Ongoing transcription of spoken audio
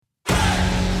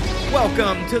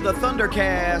Welcome to the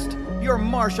Thundercast, your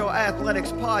martial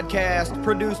athletics podcast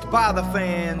produced by the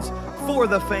fans, for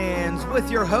the fans, with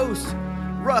your hosts,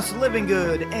 Russ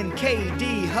Livingood and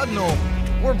KD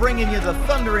Hugnall. We're bringing you the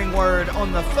thundering word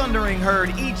on the thundering herd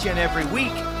each and every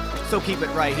week, so keep it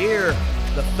right here.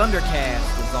 The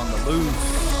Thundercast is on the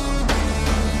loose.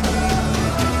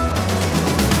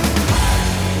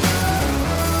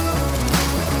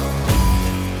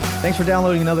 Thanks for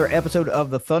downloading another episode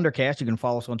of the Thundercast. You can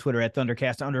follow us on Twitter at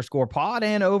Thundercast_pod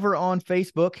and over on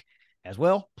Facebook as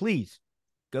well. Please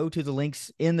go to the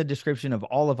links in the description of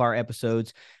all of our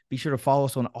episodes. Be sure to follow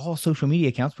us on all social media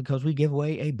accounts because we give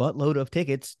away a buttload of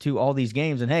tickets to all these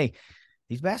games. And hey,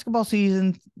 these basketball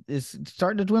season is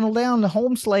starting to dwindle down the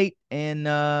home slate, and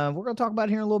we're going to talk about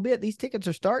it here in a little bit. These tickets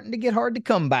are starting to get hard to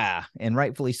come by, and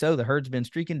rightfully so. The herd's been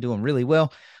streaking, doing really well.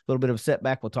 A little bit of a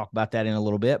setback. We'll talk about that in a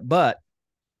little bit, but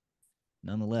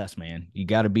nonetheless, man, you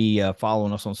got to be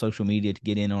following us on social media to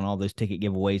get in on all those ticket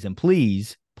giveaways. And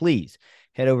please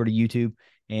head over to YouTube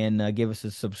and give us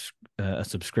a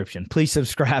subscription. Please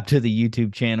subscribe to the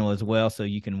YouTube channel as well so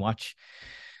you can watch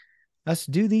us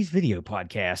do these video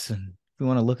podcasts. And if you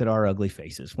want to look at our ugly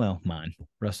faces, well, mine.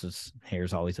 Russ's hair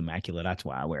is always immaculate. That's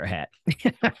why I wear a hat.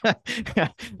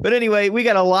 But anyway, we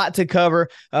got a lot to cover.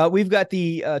 We've got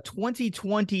the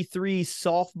 2023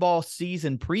 softball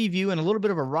season preview and a little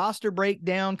bit of a roster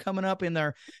breakdown coming up in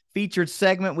our featured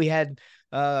segment. We had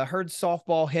Herd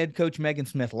softball head coach Megan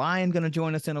Smith-Lyon going to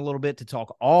join us in a little bit to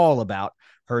talk all about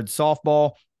Herd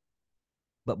softball.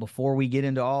 But before we get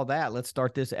into all that, let's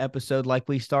start this episode like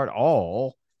we start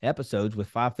all episodes with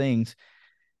 5 things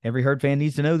every Herd fan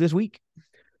needs to know this week.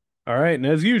 All right, and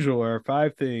as usual, our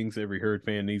 5 things every Herd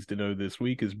fan needs to know this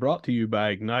week is brought to you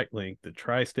by IgniteLink, the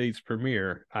Tri-State's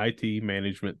premier IT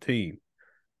management team.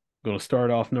 I'm going to start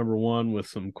off number 1 with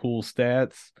some cool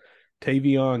stats.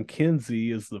 Tavion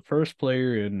Kinsey is the first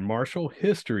player in Marshall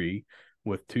history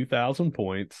with 2,000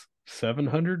 points,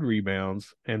 700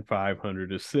 rebounds, and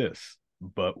 500 assists.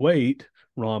 But wait,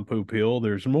 Ron Popeil,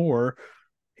 there's more.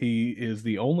 He is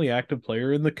the only active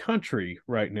player in the country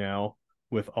right now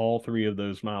with all 3 of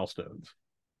those milestones.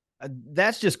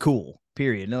 That's just cool,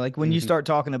 period. Now, like when you start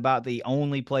talking about the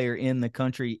only player in the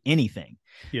country, anything,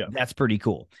 that's pretty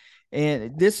cool.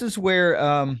 And this is where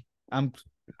I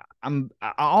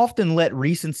often let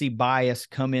recency bias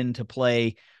come into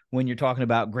play when you're talking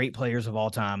about great players of all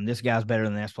time. This guy's better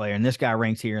than this player, and this guy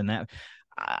ranks here and that.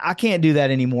 I can't do that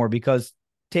anymore because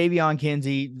Tavion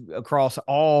Kinsey, across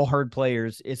all Herd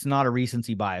players, it's not a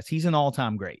recency bias. He's an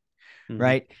all-time great,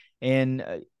 right? And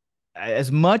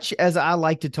as much as I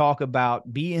like to talk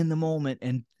about be in the moment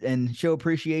and show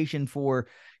appreciation for,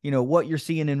 what you're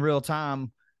seeing in real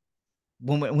time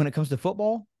when it comes to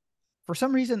football, for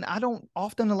some reason, I don't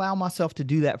often allow myself to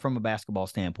do that from a basketball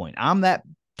standpoint. I'm that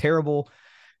terrible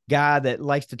guy that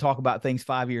likes to talk about things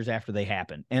 5 years after they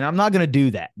happen. And I'm not going to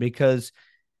do that because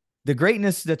the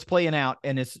greatness that's playing out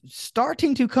and it's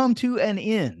starting to come to an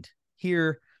end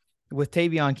here with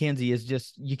Tavion Kinsey is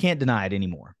just, you can't deny it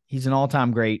anymore. He's an all-time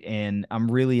great, and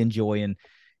I'm really enjoying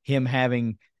him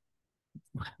having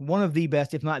one of the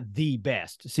best, if not the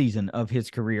best season of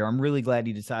his career. I'm really glad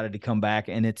he decided to come back,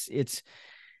 and it's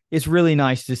really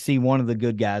nice to see one of the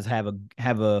good guys have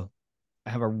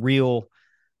a real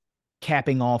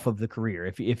capping off of the career,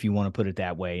 if you want to put it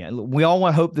that way. We all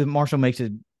want to hope that Marshall makes a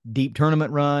deep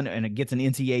tournament run and it gets an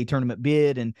NCAA tournament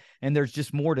bid and there's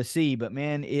just more to see. But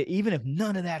man, even if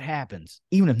none of that happens,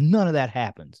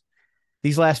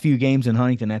 these last few games in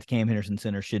Huntington at the Cam Henderson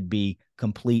Center should be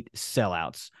complete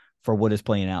sellouts for what is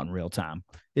playing out in real time.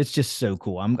 It's just so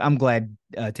cool. I'm glad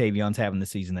Tavion's having the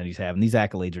season that he's having. These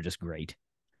accolades are just great.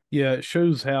 Yeah, it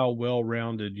shows how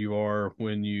well-rounded you are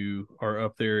when you are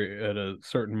up there at a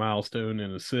certain milestone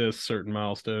in assists, certain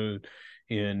milestone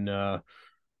in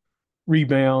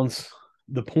rebounds.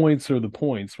 The points are the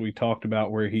points. We talked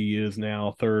about where he is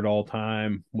now, 3rd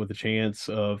all-time with a chance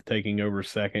of taking over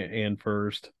 2nd and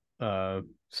 1st,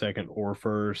 2nd or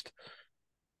 1st.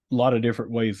 A lot of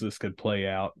different ways this could play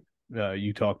out.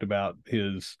 You talked about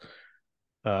his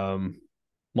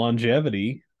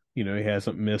longevity. He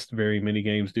hasn't missed very many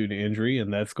games due to injury,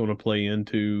 and that's going to play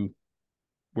into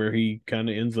where he kind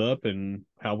of ends up and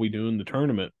how we do in the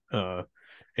tournament,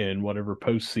 and whatever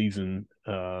postseason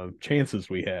chances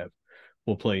we have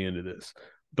will play into this.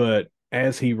 But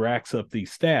as he racks up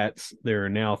these stats, there are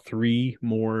now 3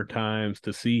 more times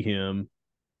to see him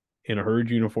in a Herd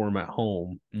uniform at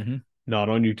home, not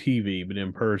on your TV, but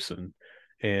in person.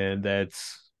 And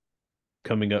that's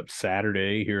coming up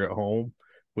Saturday here at home,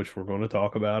 which we're going to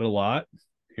talk about a lot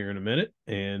here in a minute.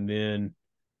 And then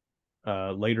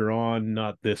later on,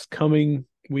 not this coming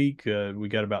week. We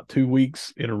got about 2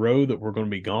 weeks in a row that we're going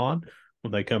to be gone.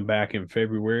 When they come back in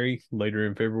February, later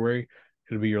in February,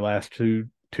 it'll be your last two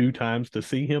times to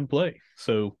see him play.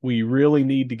 So we really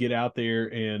need to get out there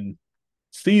and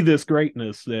see this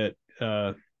greatness that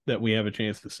we have a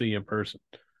chance to see in person.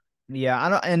 Yeah, I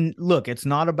don't, and look, it's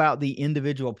not about the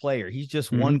individual player. He's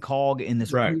just one cog in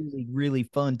this really, really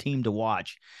fun team to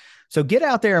watch. So get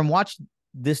out there and watch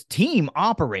this team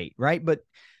operate, right? But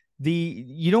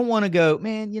you don't want to go,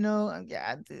 man,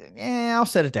 I'll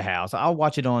set it to house. I'll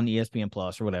watch it on ESPN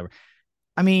Plus or whatever.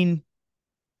 I mean,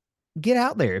 get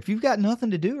out there. If you've got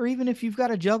nothing to do, or even if you've got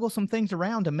to juggle some things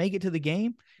around to make it to the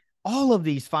game, all of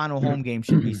these final home games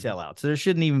should be sellouts. So there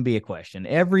shouldn't even be a question.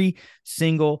 Every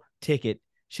single ticket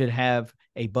should have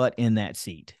a butt in that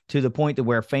seat, to the point to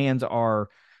where fans are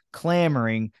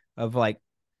clamoring of like,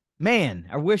 man,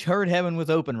 I wish Herd Heaven was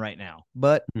open right now.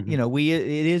 But, it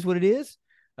is what it is.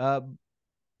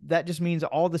 That just means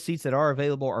all the seats that are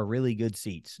available are really good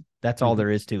seats. That's all there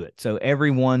is to it. So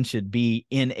everyone should be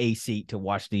in a seat to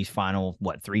watch these final,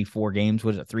 3-4 games?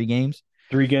 Was it 3 games?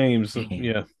 3 games. Damn.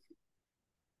 Yeah.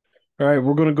 All right,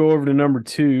 we're going to go over to number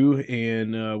 2,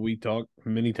 and we talked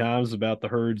many times about the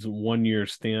Herd's 1-year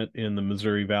stint in the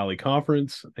Missouri Valley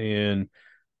Conference, and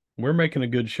we're making a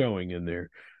good showing in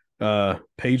there.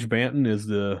 Paige Banton is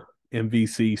the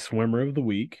MVC Swimmer of the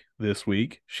Week this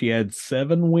week. She had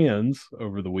 7 wins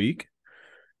over the week.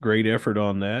 Great effort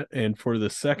on that. And for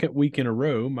the second week in a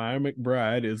row, Maya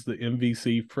McBride is the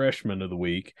MVC Freshman of the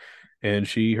Week, and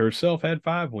she herself had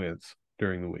 5 wins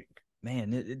during the week.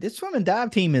 Man, this swim and dive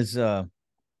team is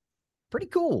pretty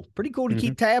cool to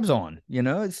keep tabs on.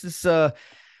 It's just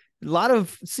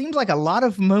seems like a lot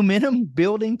of momentum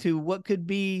building to what could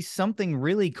be something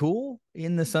really cool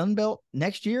in the Sun Belt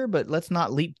next year. But let's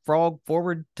not leapfrog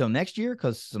forward till next year,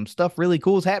 because some stuff really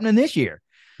cool is happening this year.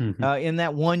 In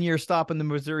that 1-year stop in the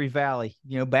Missouri Valley,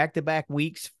 back-to-back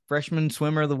weeks, freshman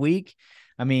swimmer of the week.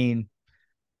 I mean,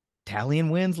 tallying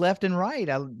wins left and right.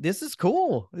 This is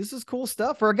cool. This is cool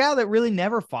stuff for a guy that really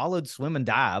never followed swim and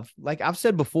dive. Like I've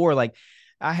said before, like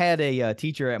I had a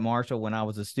teacher at Marshall when I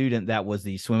was a student that was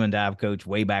the swim and dive coach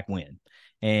way back when.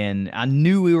 And I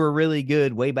knew we were really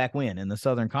good way back when in the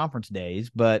Southern Conference days,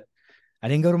 but I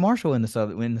didn't go to Marshall in the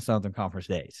Southern Conference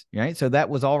days, right? So that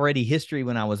was already history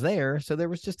when I was there. So there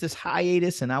was just this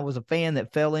hiatus, and I was a fan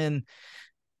that fell in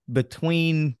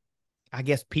between, I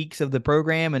guess, peaks of the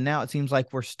program. And now it seems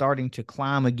like we're starting to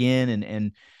climb again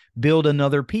and build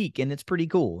another peak. And it's pretty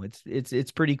cool.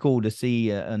 It's pretty cool to see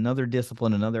another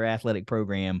discipline, another athletic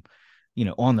program,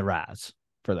 on the rise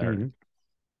for the Herd.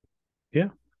 Yeah.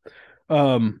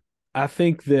 I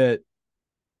think that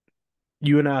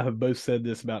you and I have both said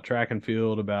this about track and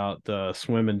field, about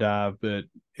swim and dive, but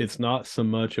it's not so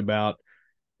much about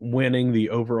winning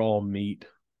the overall meet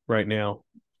right now.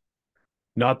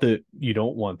 Not that you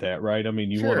don't want that, right? I mean,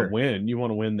 you want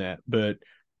to win that, but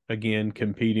again,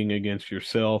 competing against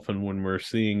yourself. And when we're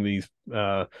seeing these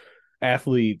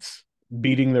athletes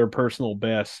beating their personal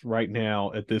best right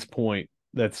now at this point,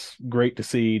 that's great to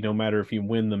see, no matter if you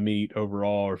win the meet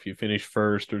overall or if you finish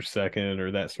first or second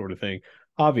or that sort of thing.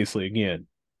 Obviously, again,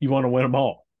 you want to win them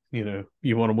all. You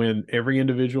want to win every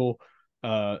individual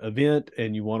event,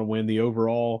 and you want to win the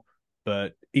overall.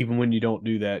 But even when you don't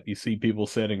do that, you see people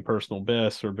setting personal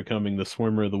bests or becoming the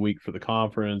swimmer of the week for the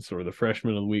conference or the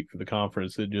freshman of the week for the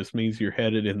conference. It just means you're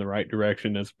headed in the right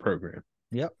direction as a program.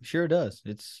 Yep, sure does.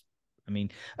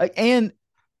 And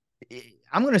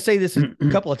I'm going to say this a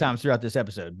couple of times throughout this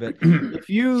episode, but if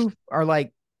you are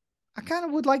like, I kind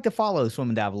of would like to follow swim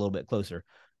and dive a little bit closer.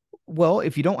 Well,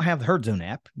 if you don't have the Herd Zone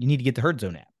app, you need to get the Herd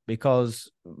Zone app, because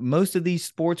most of these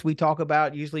sports we talk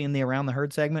about, usually in the Around the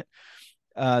Herd segment,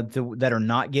 that are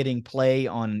not getting play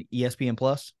on ESPN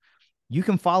Plus, you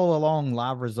can follow along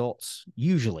live results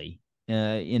usually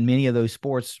in many of those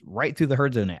sports right through the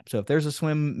Herd Zone app. So if there's a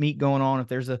swim meet going on, if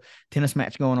there's a tennis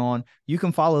match going on, you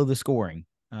can follow the scoring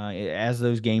as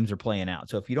those games are playing out.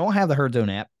 So if you don't have the Herd Zone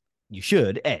app, you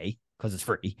should, because it's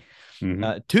free.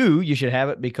 2, you should have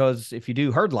it because if you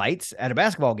do herd lights at a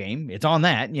basketball game, it's on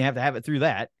that, and you have to have it through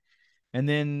that. And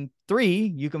then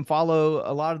 3, you can follow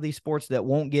a lot of these sports that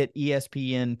won't get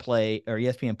ESPN play or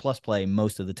ESPN Plus play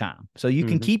most of the time. So you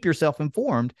can keep yourself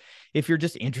informed if you're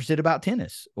just interested about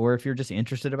tennis, or if you're just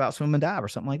interested about swim and dive or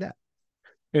something like that.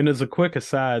 And as a quick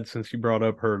aside, since you brought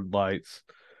up herd lights,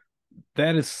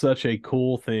 that is such a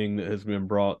cool thing that has been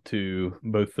brought to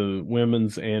both the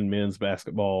women's and men's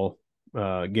basketball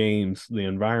games. The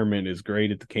environment is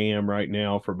great at the CAM right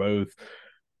now for both.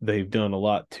 They've done a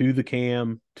lot to the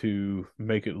CAM to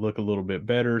make it look a little bit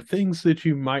better. Things that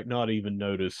you might not even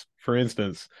notice. For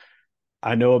instance,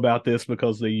 I know about this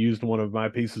because they used one of my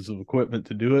pieces of equipment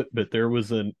to do it, but there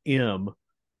was an M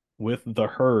with the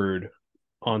herd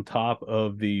on top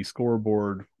of the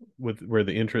scoreboard with where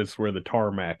the entrance where the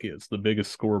tarmac is, the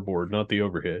biggest scoreboard, not the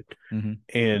overhead. Mm-hmm.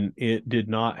 And it did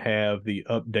not have the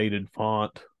updated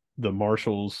font, the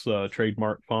Marshall's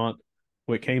trademark font.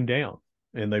 Well, it came down,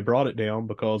 and they brought it down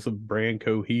because of brand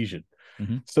cohesion.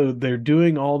 Mm-hmm. So they're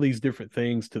doing all these different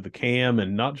things to the cam,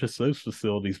 and not just those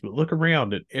facilities, but look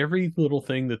around at every little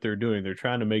thing that they're doing. They're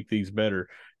trying to make these better,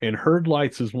 and herd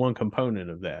lights is one component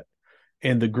of that.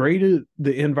 And the greater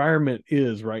the environment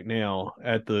is right now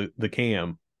at the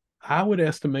cam, I would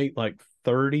estimate like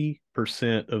 30%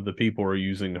 of the people are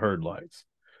using the herd lights.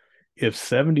 If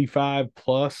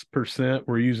 75+%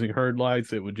 were using herd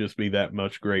lights, it would just be that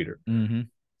much greater. Mm-hmm.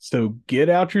 So get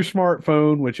out your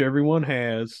smartphone, which everyone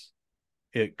has.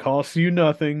 It costs you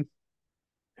nothing.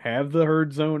 Have the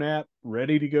Herd Zone app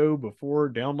ready to go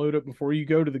download it before you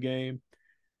go to the game.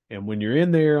 And when you're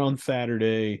in there on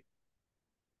Saturday,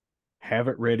 have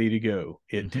it ready to go.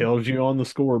 It tells you on the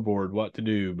scoreboard what to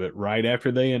do, but right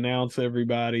after they announce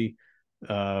everybody,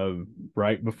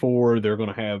 right before, they're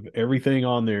going to have everything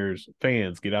on there.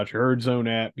 Fans, get out your Herd Zone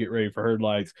app, get ready for herd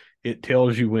lights. It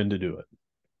tells you when to do it.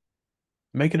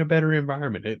 Make it a better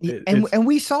environment. And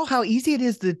we saw how easy it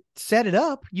is to set it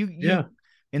up. You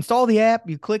install the app,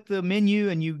 you click the menu,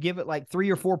 and you give it like 3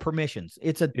 or 4 permissions.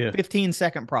 It's a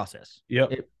 15-second process.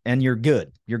 Yep. And you're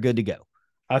good. You're good to go.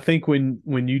 I think when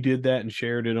you did that and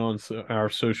shared it on our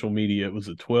social media, it was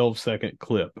a 12-second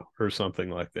clip or something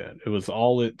like that. It was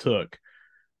all it took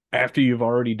after you've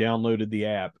already downloaded the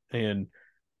app. And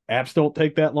apps don't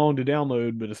take that long to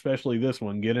download, but especially this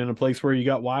one. Get in a place where you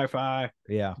got Wi-Fi.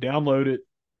 Yeah. Download it.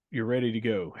 You're ready to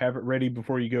go. Have it ready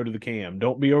before you go to the cam.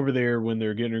 Don't be over there when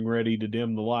they're getting ready to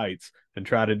dim the lights and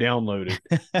try to download it.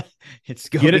 It's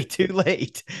going to be too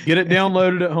late. Get it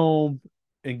downloaded at home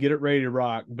and get it ready to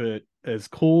rock. But as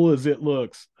cool as it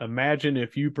looks, imagine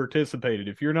if you participated.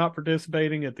 If you're not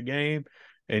participating at the game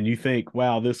and you think,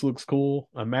 wow, this looks cool,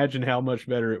 imagine how much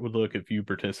better it would look if you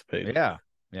participated. Yeah.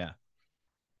 Yeah.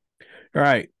 All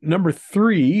right. Number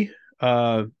 3,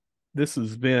 this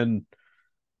has been,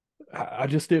 I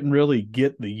just didn't really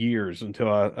get the years until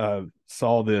I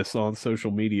saw this on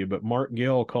social media, but Mark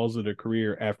Gale calls it a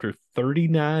career after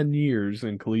 39 years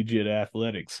in collegiate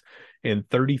athletics, and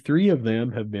 33 of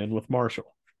them have been with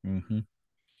Marshall. Mm-hmm.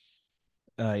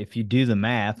 If you do the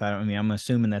math, I'm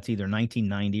assuming that's either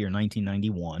 1990 or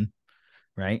 1991,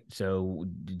 right? So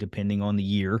depending on the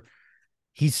year,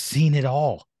 he's seen it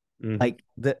all. Mm-hmm. Like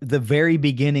the very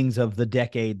beginnings of the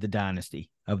decade, the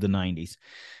dynasty of the 90s.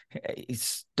 He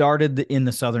started in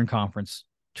the Southern Conference,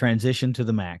 transitioned to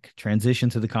the MAC,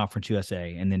 transitioned to the Conference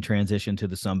USA, and then transitioned to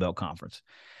the Sun Belt Conference.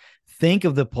 Think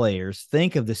of the players,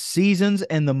 think of the seasons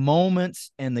and the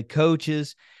moments and the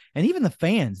coaches and even the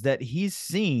fans that he's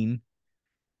seen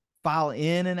file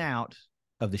in and out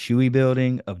of the Shuey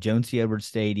Building, of Jones C. Edwards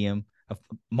Stadium, of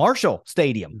Marshall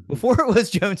Stadium, before it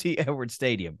was Jones C. Edwards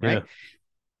Stadium, right? Yeah.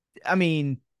 I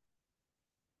mean,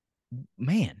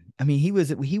 man, he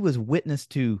was witness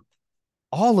to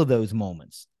all of those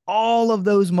moments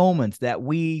that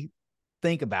we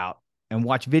think about and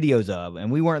watch videos of,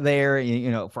 and we weren't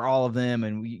there, for all of them,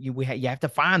 and you have to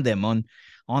find them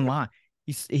online.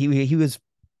 He was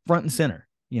front and center,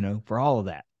 for all of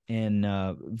that,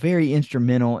 and very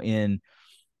instrumental in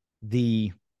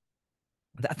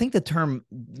I think the term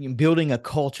building a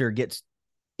culture gets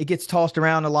tossed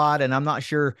around a lot, and I'm not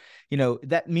sure,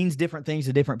 that means different things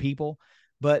to different people.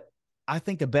 But I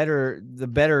think the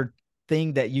better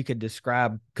thing that you could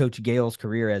describe Coach Gale's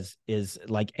career as is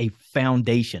like a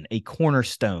foundation, a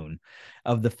cornerstone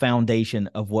of the foundation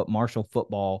of what Marshall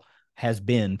football has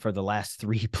been for the last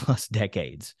 3+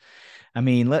 decades. I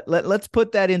mean, let's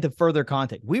put that into further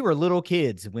context. We were little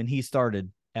kids when he started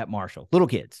at Marshall, little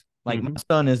kids. Like my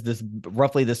son is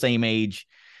roughly the same age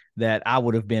that I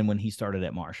would have been when he started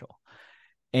at Marshall.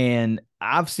 And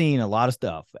I've seen a lot of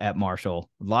stuff at Marshall,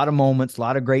 a lot of moments, a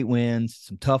lot of great wins,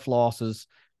 some tough losses,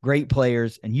 great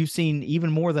players, and you've seen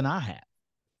even more than I have.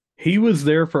 He was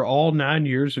there for all 9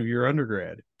 years of your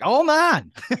undergrad. All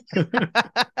 9.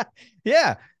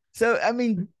 Yeah. So,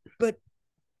 but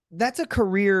that's a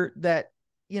career that,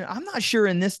 I'm not sure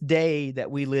in this day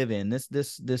that we live in,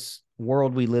 this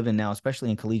world we live in now, especially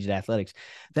in collegiate athletics,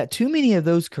 that too many of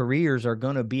those careers are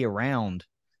going to be around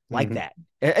like that.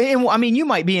 And you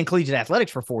might be in collegiate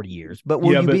athletics for 40 years, but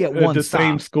will you be at one the stop?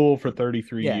 Same school for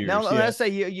 33 years? Now, let's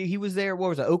say he was there, what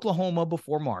was it, Oklahoma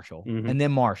before Marshall, and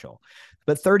then Marshall.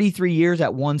 But 33 years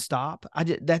at one stop,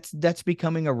 that's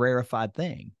becoming a rarefied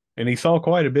thing. And he saw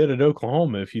quite a bit at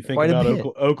Oklahoma, if you think Quite a about bit.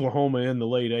 Oklahoma in the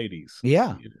late 80s.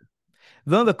 Yeah.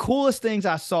 One of the coolest things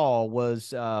I saw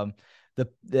was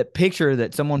the picture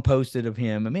that someone posted of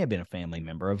him. It may have been a family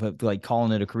member of like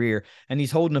calling it a career, and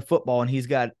he's holding a football and he's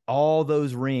got all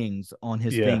those rings on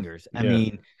his fingers. I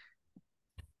mean,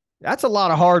 that's a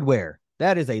lot of hardware.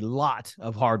 That is a lot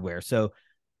of hardware. So,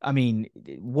 I mean,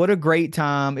 what a great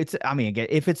time. I mean, again,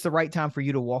 if it's the right time for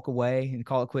you to walk away and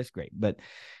call it quits, great. But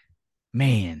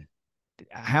man,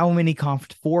 how many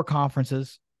 4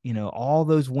 conferences, all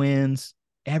those wins,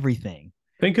 everything.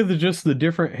 Think of just the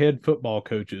different head football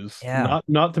coaches,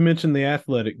 not to mention the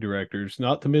athletic directors,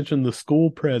 not to mention the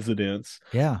school presidents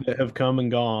that have come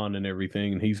and gone and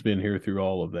everything. And he's been here through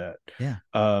all of that. Yeah.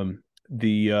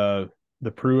 The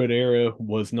Pruitt era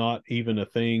was not even a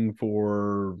thing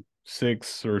for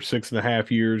 6 or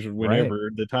 6.5 years or whenever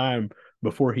the time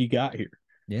before he got here.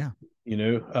 Yeah.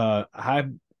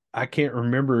 I can't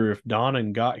remember if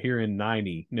Donnan got here in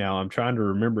 90. Now I'm trying to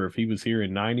remember if he was here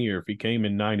in 90 or if he came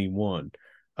in 91.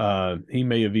 He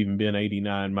may have even been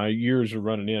 89. My years are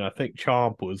running in. I think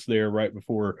Chomp was there right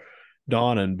before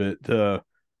Donnan, but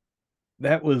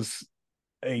that was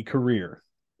a career.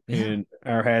 Yeah. And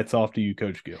our hats off to you,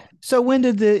 Coach Gale. So when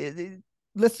did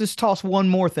let's just toss one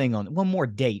more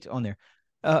date on there.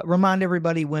 Remind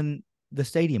everybody when the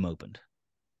stadium opened.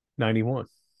 91.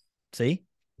 See?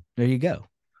 There you go.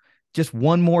 Just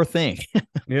one more thing.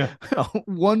 Yeah.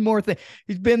 One more thing.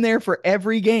 He's been there for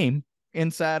every game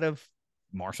inside of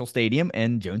Marshall Stadium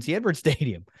and Joan C. Edwards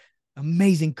Stadium.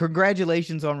 Amazing.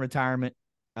 Congratulations on retirement.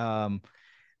 I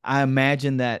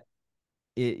imagine that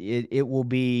it will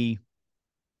be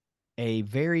a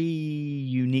very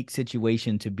unique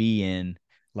situation to be in,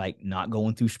 like not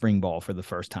going through spring ball for the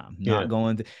first time, not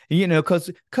going to, because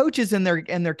coaches in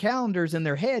their calendars in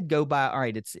their head go by, all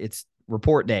right, it's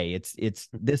report day, it's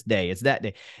this day, it's that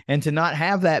day, and to not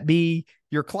have that be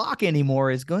your clock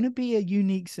anymore is going to be a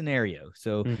unique scenario.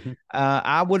 So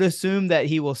I would assume that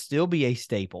he will still be a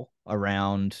staple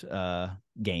around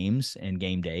games and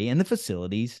game day and the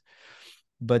facilities.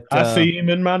 But I see him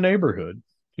in my neighborhood.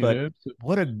 But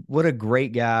what a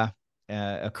great guy.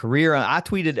 A career. I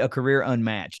tweeted a career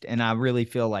unmatched, and I really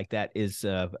feel like that is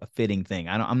a fitting thing.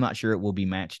 I'm not sure it will be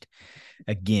matched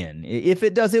again. If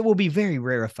it does, it will be very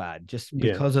rarefied just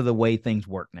because of the way things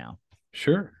work now.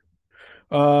 Sure.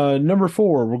 Number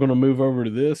 4, we're going to move over to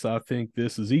this. I think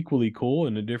this is equally cool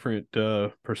in a different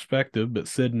perspective, but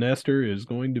Sid Nestor is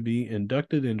going to be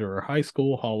inducted into our high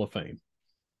school Hall of Fame.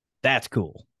 That's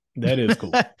cool. That is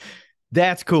cool.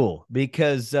 That's cool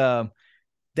because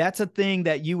that's a thing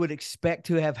that you would expect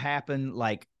to have happened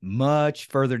like much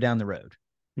further down the road.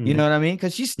 You know what I mean?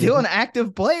 Because she's still an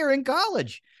active player in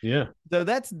college. Yeah. So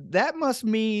that must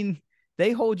mean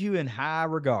they hold you in high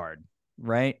regard,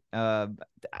 right? I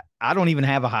don't even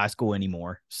have a high school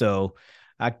anymore. So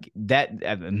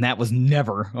that was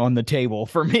never on the table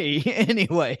for me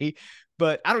anyway.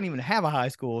 But I don't even have a high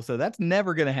school, so that's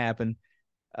never going to happen.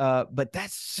 But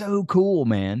that's so cool,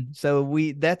 man. So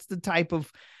that's the type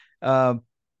of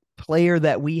player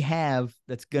that we have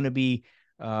that's going to be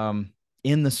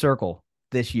in the circle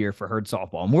this year for Herd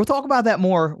softball. And we'll talk about that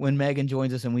more when Megan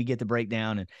joins us and we get the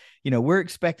breakdown. And, we're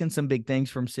expecting some big things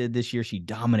from Sid this year. She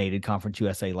dominated Conference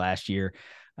USA last year.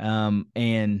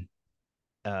 And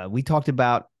we talked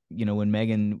about,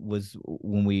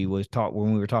 when we were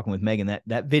talking with Megan,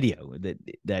 that video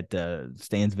that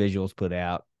Stan's Visuals put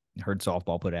out, Herd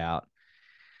softball put out,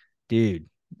 dude,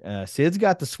 Sid's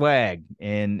got the swag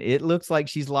and it looks like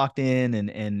she's locked in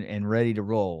and ready to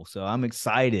roll. So I'm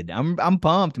excited. I'm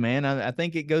pumped, man. I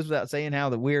think it goes without saying how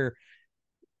that we're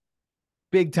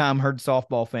big time Herd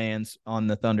softball fans on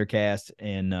the Thundercast.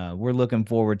 And we're looking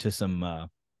forward to some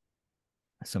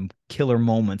killer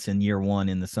moments in year 1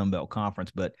 in the Sun Belt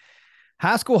Conference, but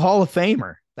high school Hall of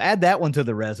Famer, add that one to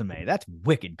the resume. That's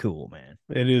wicked cool, man.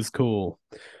 It is cool.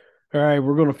 All right,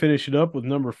 we're going to finish it up with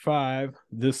number 5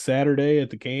 this Saturday at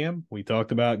the Cam. We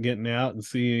talked about getting out and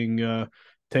seeing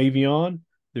Tavion.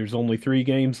 There's only 3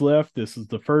 games left. This is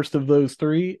the first of those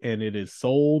 3, and it is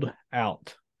sold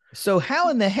out. So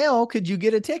how in the hell could you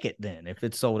get a ticket then if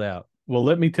it's sold out? Well,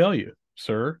 let me tell you,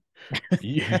 sir.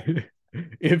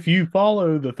 If you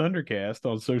follow the Thundercast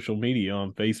on social media,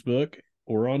 on Facebook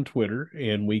or on Twitter,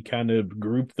 and we kind of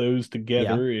group those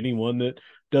together, anyone that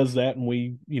does that, and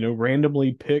we,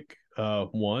 randomly pick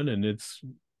one, and it's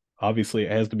obviously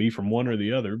it has to be from one or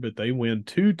the other, but they win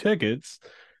 2 tickets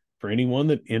for anyone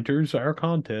that enters our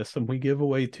contest, and we give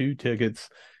away 2 tickets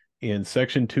in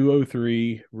section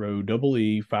 203, row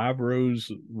EE, 5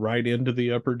 rows right into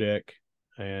the upper deck,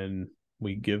 and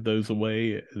we give those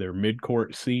away. They're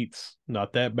mid-court seats,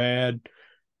 not that bad.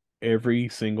 every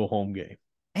single home game.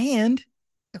 And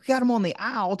we got them on the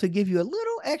aisle to give you a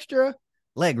little extra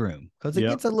leg room because it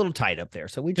gets a little tight up there.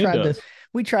 So we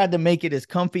tried to make it as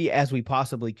comfy as we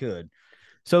possibly could.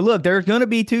 So look, there's going to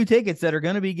be 2 tickets that are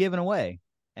going to be given away.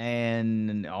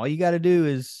 And all you got to do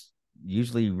is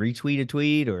usually retweet a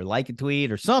tweet or like a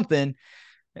tweet or something.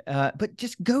 But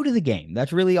just go to the game.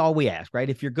 That's really all we ask, right?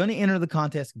 If you're going to enter the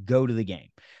contest, go to the game.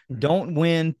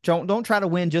 Mm-hmm. Don't try to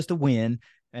win just to win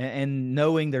and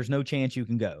knowing there's no chance you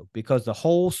can go, because the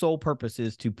whole sole purpose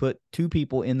is to put 2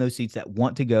 people in those seats that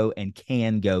want to go and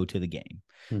can go to the game.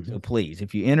 Mm-hmm. So please,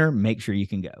 if you enter, make sure you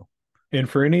can go. And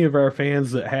for any of our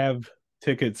fans that have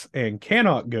tickets and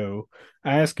cannot go,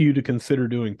 I ask you to consider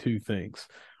doing 2 things.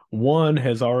 One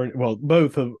has already, well,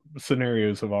 both of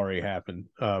scenarios have already happened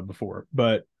before,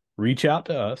 but reach out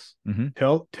to us, mm-hmm.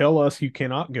 tell us you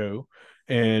cannot go.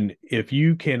 And if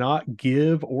you cannot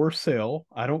give or sell,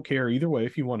 I don't care either way.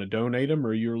 If you want to donate them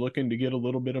or you're looking to get a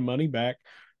little bit of money back,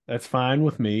 that's fine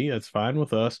with me. That's fine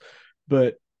with us.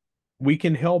 But we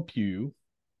can help you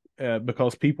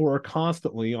because people are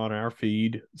constantly on our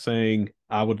feed saying,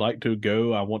 I would like to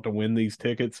go. I want to win these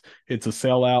tickets. It's a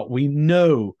sellout. We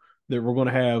know that we're going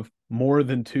to have more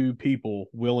than 2 people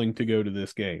willing to go to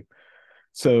this game.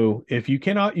 So if you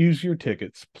cannot use your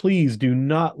tickets, please do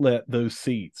not let those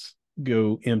seats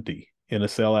go empty in a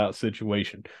sellout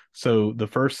situation. So the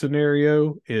first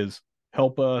scenario is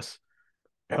help us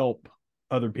help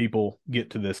other people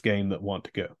get to this game that want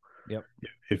to go. Yep.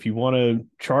 If you want to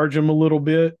charge them a little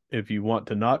bit, if you want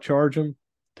to not charge them,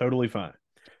 totally fine.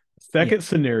 Second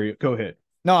scenario, go ahead.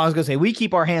 No, I was going to say, we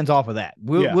keep our hands off of that.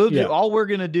 All we're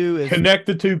going to do is connect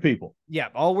the 2 people. Yeah.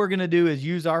 All we're going to do is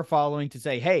use our following to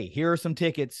say, hey, here are some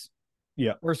tickets.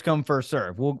 Yeah. First come, first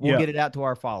serve. We'll get it out to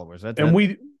our followers.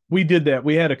 We did that.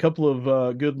 We had a couple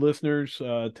of good listeners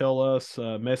tell us,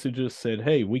 message us, said,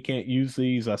 hey, we can't use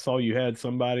these. I saw you had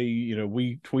somebody,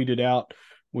 we tweeted out,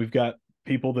 we've got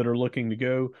people that are looking to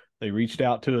go. They reached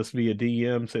out to us via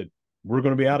DM, said, we're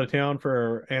going to be out of town for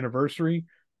our anniversary.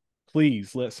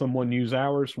 Please let someone use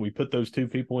ours. We put those 2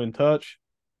 people in touch.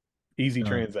 Easy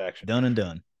transaction. Done and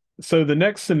done. So the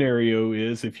next scenario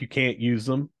is, if you can't use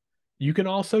them, you can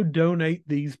also donate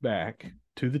these back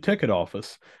to the ticket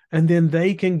office, and then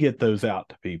they can get those out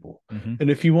to people. Mm-hmm. And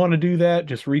if you want to do that,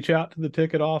 just reach out to the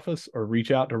ticket office or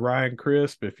reach out to Ryan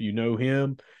Crisp. If you know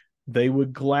him, they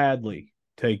would gladly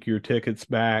take your tickets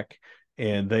back,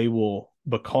 and they will,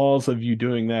 because of you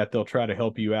doing that, they'll try to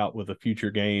help you out with a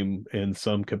future game in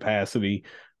some capacity.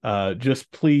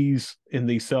 Just please, in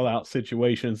these sellout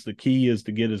situations, the key is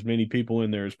to get as many people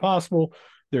in there as possible.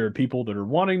 There are people that are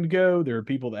wanting to go. There are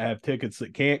people that have tickets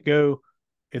that can't go.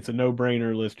 It's a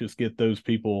no-brainer. Let's just get those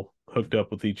people hooked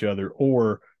up with each other,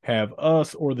 or have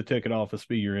us or the ticket office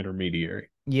be your intermediary.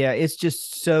 Yeah, it's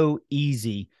just so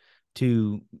easy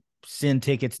to send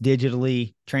tickets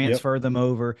digitally, transfer them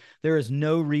over. There is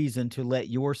no reason to let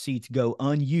your seats go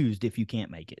unused if you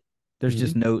can't make it. There's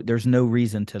just there's no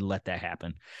reason to let that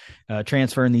happen.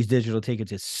 Transferring these digital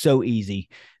tickets is so easy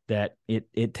that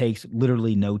it takes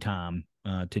literally no time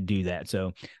to do that.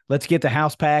 So let's get the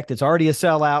house packed. It's already a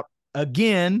sellout.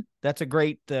 Again, that's a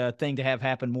great thing to have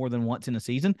happen more than once in a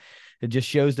season. It just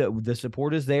shows that the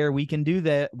support is there. We can do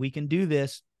that. We can do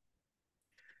this.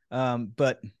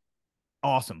 But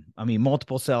awesome. I mean,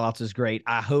 multiple sellouts is great.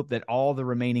 I hope that all the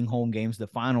remaining home games, the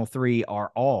final 3,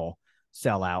 are all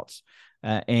sellouts.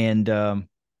 And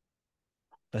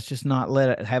let's just not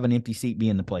let it have an empty seat be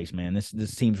in the place, man.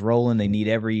 This team's rolling. They need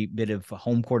every bit of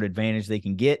home court advantage they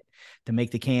can get to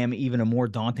make the Cam even a more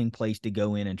daunting place to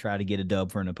go in and try to get a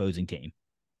dub for an opposing team.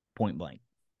 Point blank.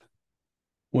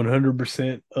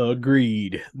 100%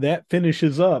 agreed. That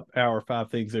finishes up our 5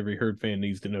 things every Herd fan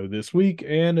needs to know this week.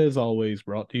 And as always,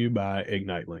 brought to you by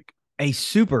Ignite Link. A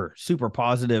super, super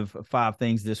positive 5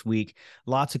 things this week.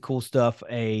 Lots of cool stuff.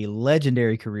 A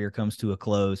legendary career comes to a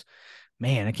close.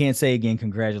 Man, I can't say again,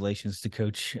 congratulations to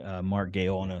Coach Mark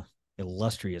Gale on an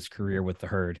illustrious career with the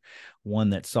Herd.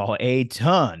 One that saw a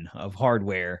ton of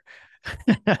hardware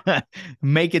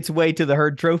make its way to the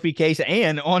Herd trophy case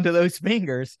and onto those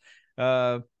fingers.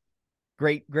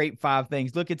 Great 5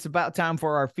 things. Look, it's about time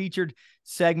for our featured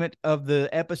segment of the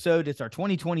episode. It's our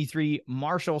 2023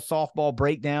 Marshall softball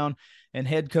breakdown, and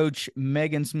head coach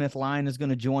Megan Smith-Lyon is going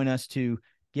to join us to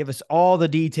give us all the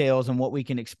details on what we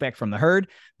can expect from the Herd.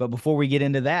 But before we get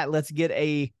into that, let's get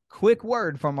a quick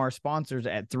word from our sponsors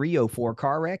at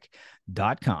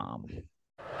 304carwreck.com.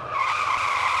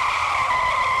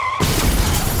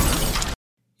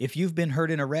 If you've been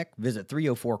hurt in a wreck, visit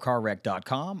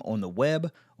 304carwreck.com on the web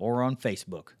or on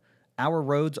Facebook. Our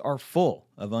roads are full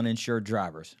of uninsured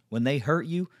drivers. When they hurt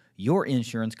you, your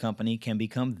insurance company can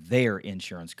become their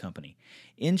insurance company.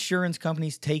 Insurance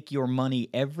companies take your money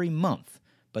every month,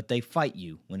 but they fight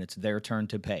you when it's their turn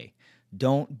to pay.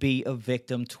 Don't be a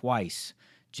victim twice.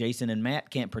 Jason and Matt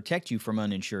can't protect you from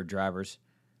uninsured drivers,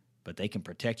 but they can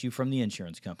protect you from the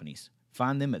insurance companies.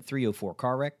 Find them at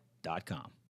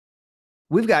 304carwreck.com.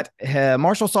 We've got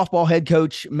Marshall softball head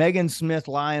coach Megan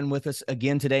Smith-Lyon with us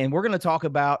again today, and we're going to talk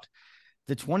about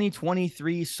the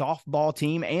 2023 softball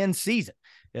team and season.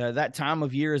 That time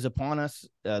of year is upon us.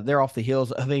 They're off the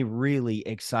heels of a really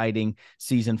exciting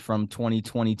season from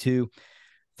 2022.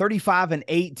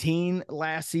 35-18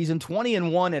 last season,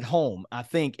 20-1 at home, I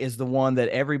think, is the one that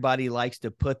everybody likes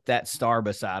to put that star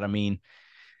beside. I mean,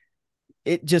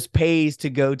 it just pays to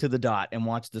go to the dot and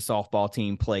watch the softball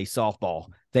team play softball.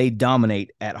 They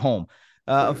dominate at home.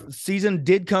 Season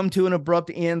did come to an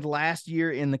abrupt end last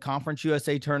year in the Conference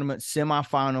USA tournament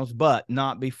semifinals, but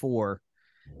not before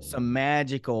some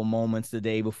magical moments the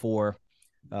day before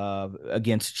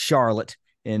against Charlotte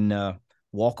in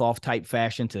walk-off type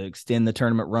fashion to extend the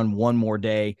tournament run one more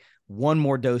day, one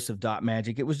more dose of dot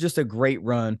magic. It was just a great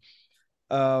run.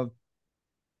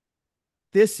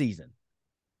 This season,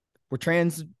 we're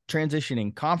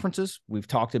transitioning conferences. We've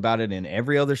talked about it in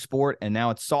every other sport, and now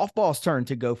it's softball's turn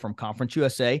to go from Conference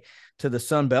USA to the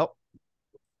Sun Belt.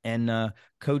 And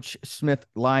Coach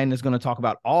Smith-Lyon is going to talk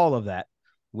about all of that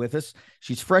with us.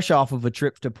 She's fresh off of a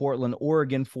trip to Portland,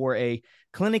 Oregon for a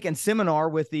clinic and seminar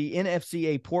with the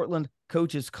NFCA Portland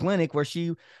Coaches Clinic, where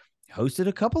she hosted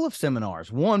a couple of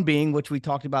seminars, one being, which we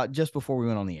talked about just before we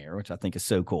went on the air, which I think is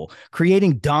so cool,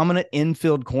 creating dominant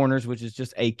infield corners, which is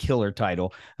just a killer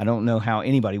title. I don't know how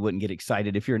anybody wouldn't get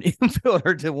excited if you're an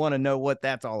infielder to want to know what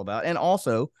that's all about. And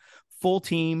also full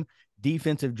team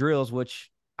defensive drills, which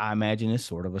I imagine is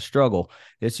sort of a struggle.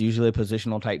 It's usually a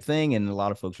positional type thing, and a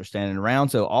lot of folks are standing around.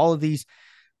 So all of these,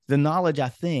 the knowledge I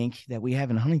think that we have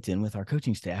in Huntington with our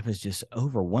coaching staff is just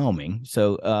overwhelming.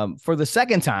 So for the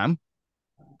second time,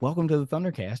 welcome to the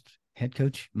Thundercast, head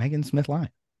coach Megan Smith-Lyon.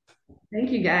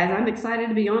 Thank you, guys. I'm excited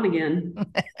to be on again.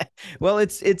 Well, I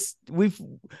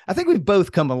think we've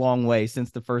both come a long way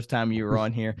since the first time you were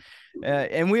on here.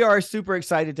 And we are super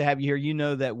excited to have you here. You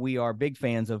know that we are big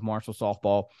fans of Marshall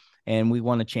softball, and we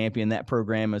want to champion that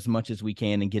program as much as we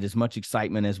can and get as much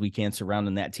excitement as we can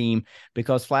surrounding that team,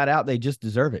 because flat out, they just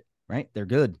deserve it, right? They're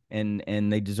good, and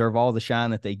they deserve all the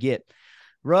shine that they get.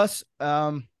 Russ,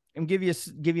 and give you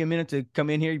a minute to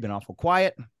come in here. You've been awful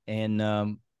quiet, and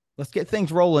let's get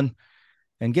things rolling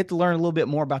and get to learn a little bit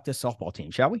more about this softball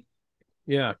team, shall we?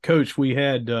 Yeah, Coach, we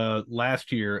had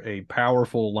last year a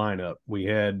powerful lineup. We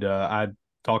had I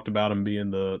talked about them being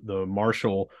the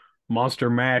Marshall Monster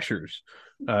Mashers.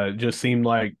 Just seemed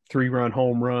like 3-run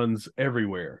home runs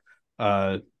everywhere.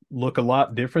 Look a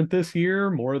lot different this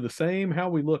year, more of the same. How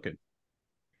we looking?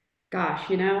 Gosh,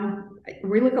 we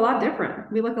look a lot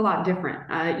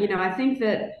different. I think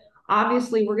that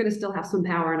obviously we're going to still have some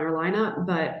power in our lineup,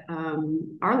 but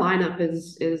our lineup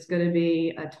is going to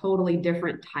be a totally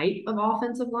different type of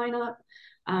offensive lineup.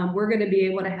 We're going to be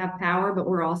able to have power, but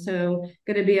we're also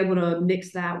going to be able to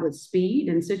mix that with speed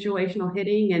and situational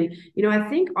hitting. And, I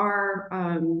think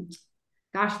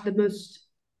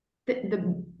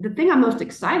the thing I'm most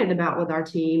excited about with our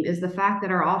team is the fact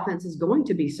that our offense is going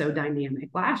to be so dynamic.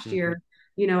 Last year,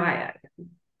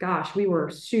 we were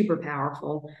super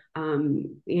powerful,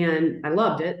 and I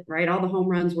loved it, right? All the home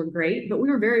runs were great, but we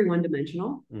were very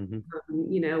one-dimensional.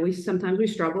 Mm-hmm. We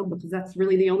sometimes struggled because that's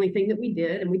really the only thing that we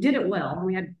did, and we did it well. And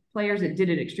we had players that did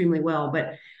it extremely well,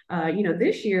 but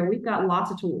this year we've got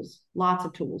lots of tools.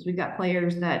 We've got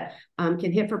players that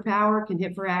can hit for power, can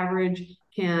hit for average,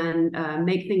 can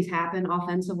make things happen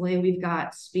offensively. We've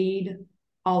got speed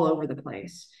all over the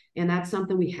place, and that's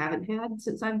something we haven't had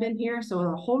since I've been here. So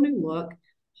a whole new look,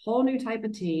 whole new type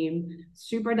of team,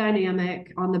 super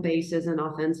dynamic on the bases and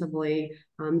offensively.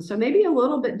 So maybe a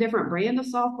little bit different brand of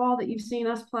softball that you've seen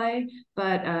us play,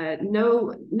 but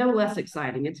no less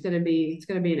exciting. It's going to be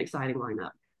an exciting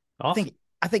lineup. Awesome.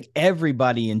 I think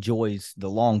everybody enjoys the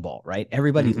long ball, right?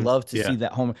 Everybody loves to see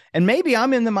that home. And maybe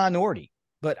I'm in the minority,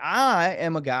 but I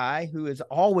am a guy who has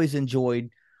always enjoyed,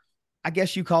 I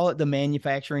guess you call it the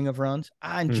manufacturing of runs.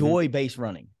 I enjoy base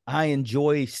running. I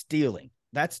enjoy stealing.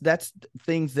 That's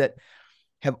things that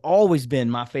have always been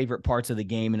my favorite parts of the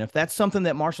game. And if that's something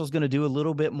that Marshall's going to do a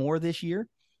little bit more this year,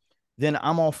 then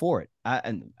I'm all for it.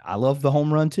 I love the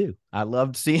home run too. I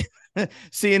loved seeing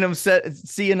us set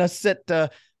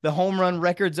the home run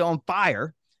records on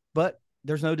fire, but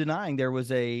there's no denying there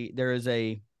is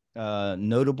a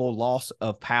notable loss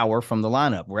of power from the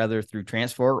lineup, whether through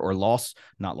transfer or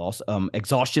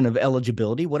exhaustion of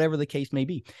eligibility, whatever the case may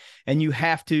be. And you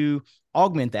have to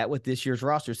augment that with this year's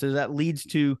roster. So that leads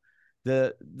to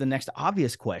the next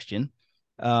obvious question,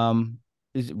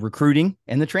 is recruiting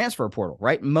and the transfer portal,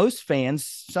 right? Most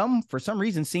fans, for some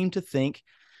reason, seem to think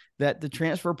that the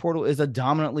transfer portal is a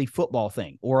dominantly football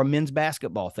thing or a men's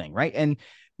basketball thing, right? And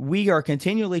we are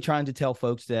continually trying to tell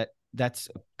folks that that's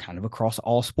kind of across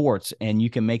all sports, and you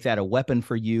can make that a weapon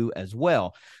for you as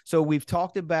well. So we've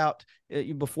talked about,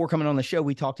 before coming on the show,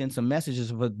 we talked in some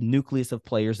messages of a nucleus of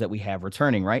players that we have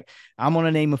returning, right? I'm going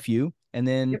to name a few, and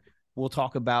then we'll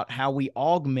talk about how we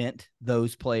augment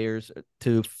those players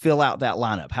to fill out that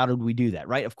lineup. How did we do that,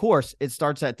 right? Of course, it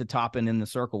starts at the top and in the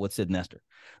circle with Sid Nestor.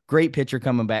 Great pitcher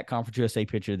coming back, Conference USA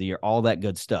Pitcher of the Year, all that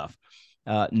good stuff.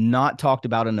 Not talked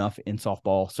about enough in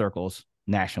softball circles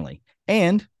nationally.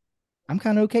 And I'm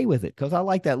kind of okay with it because I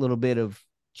like that little bit of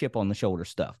chip on the shoulder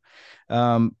stuff.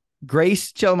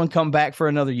 Grace Chellman come back for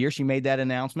another year. She made that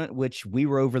announcement, which we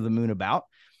were over the moon about.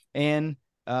 And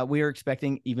we are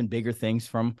expecting even bigger things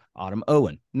from Autumn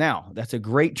Owen. Now, that's a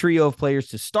great trio of players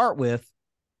to start with.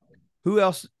 Who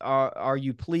else are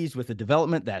you pleased with the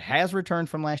development that has returned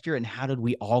from last year, and how did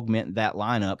we augment that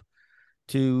lineup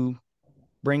to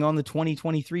bring on the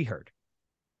 2023 herd?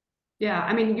 Yeah,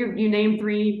 I mean, you named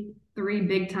three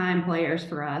big time players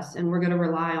for us, and we're going to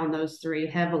rely on those three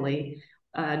heavily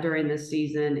during this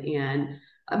season. And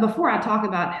before I talk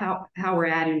about how we're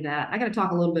adding that, I got to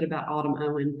talk a little bit about Autumn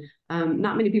Owen.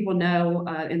 Not many people know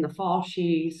in the fall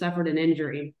she suffered an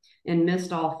injury and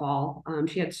missed all fall.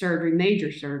 She had surgery,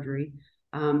 major surgery,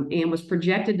 and was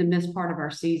projected to miss part of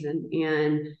our season.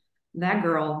 And that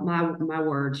girl, my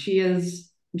word, she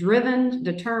is driven,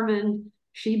 determined.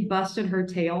 She busted her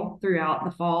tail throughout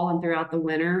the fall and throughout the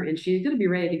winter, and she's going to be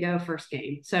ready to go first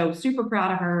game. So super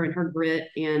proud of her and her grit.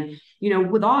 And,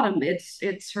 with Autumn,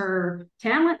 it's her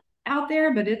talent out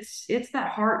there, but it's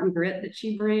that heart and grit that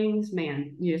she brings.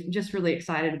 Man, just really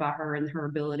excited about her and her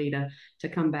ability to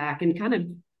come back and kind of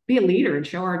be a leader and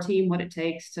show our team what it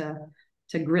takes to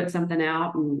grit something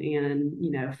out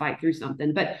and fight through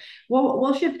something. But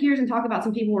we'll shift gears and talk about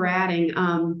some people we're adding.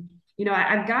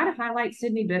 I've got to highlight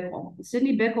Sydney Bickle.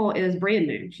 Sydney Bickle is brand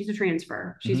new. She's a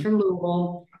transfer. She's from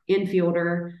Louisville,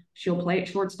 infielder. She'll play at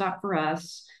shortstop for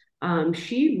us.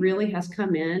 She really has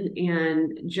come in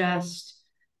and just,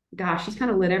 gosh, she's kind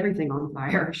of lit everything on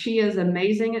fire. She is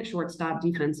amazing at shortstop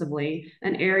defensively,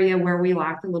 an area where we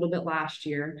lacked a little bit last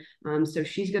year. So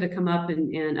she's going to come up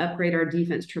and upgrade our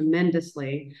defense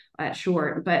tremendously at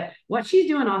short. But what she's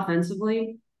doing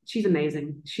offensively, she's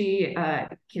amazing. She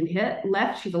can hit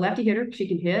left. She's a lefty hitter. She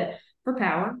can hit for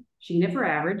power. She can hit for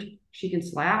average. She can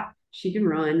slap. She can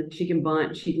run. She can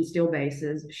bunt. She can steal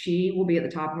bases. She will be at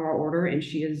the top of our order, and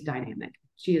she is dynamic.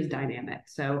 She is dynamic.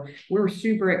 So we're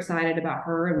super excited about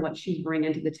her and what she's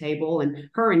bringing to the table. And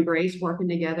her and Grace working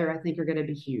together, I think, are going to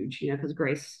be huge, because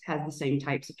Grace has the same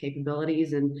types of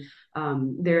capabilities, and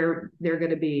they're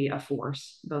going to be a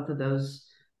force, both of those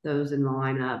in the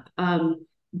lineup.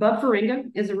 Bub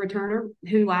Faringa is a returner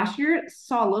who last year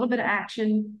saw a little bit of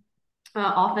action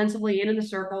offensively and in the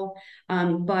circle,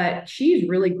 but she's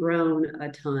really grown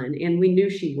a ton, and we knew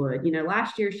she would.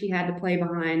 Last year she had to play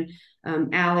behind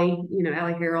Allie,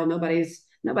 Allie Harrell.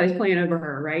 Nobody's playing over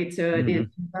her, right? So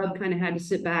Bub kind of had to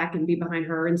sit back and be behind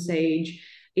her and Sage,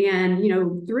 and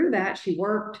through that she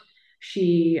worked,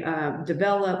 she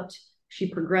developed, she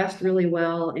progressed really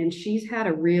well, and she's had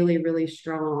a really, really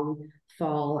strong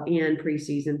fall and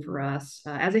preseason for us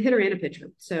as a hitter and a pitcher.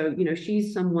 So,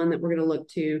 she's someone that we're going to look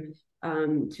to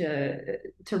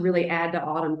really add to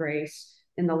Autumn Grace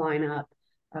in the lineup.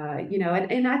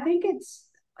 And I think it's,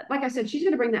 like I said, she's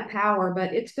going to bring that power,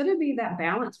 but it's going to be that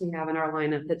balance we have in our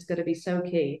lineup that's going to be so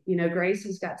key. Grace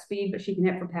has got speed, but she can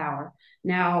hit for power.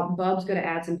 Now, Bub's going to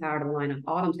add some power to the lineup.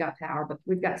 Autumn's got power, but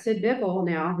we've got Sid Bickle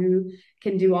now who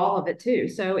can do all of it too.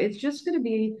 So it's just going to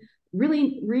be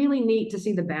really, really neat to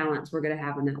see the balance we're going to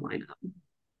have in that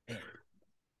lineup.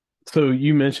 So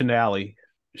you mentioned Allie.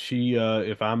 She,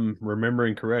 if I'm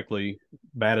remembering correctly,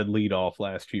 batted leadoff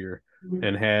last year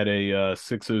and had a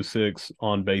 606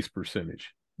 on base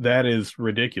percentage. That is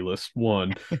ridiculous.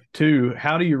 One, two,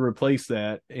 how do you replace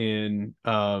that? And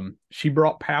she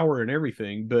brought power and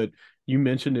everything, but you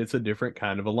mentioned it's a different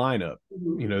kind of a lineup.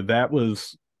 That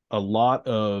was a lot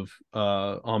of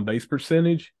on base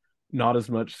percentage, not as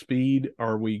much speed.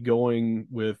 Are we going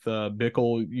with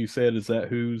Bickle? You said, is that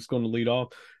who's going to lead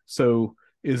off? So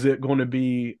is it going to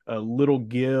be a little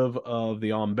give of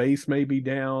the on base maybe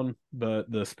down,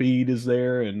 but the speed is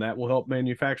there and that will help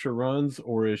manufacture runs?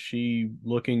 Or is she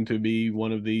looking to be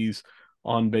one of these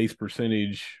on base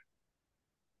percentage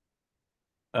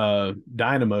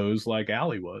dynamos like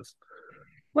Allie was?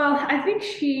 Well, I think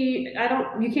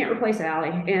you can't replace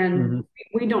Allie, and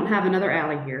we don't have another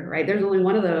Allie here, right? There's only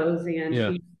one of those, and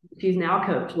Yeah. she's now a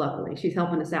coach, luckily. She's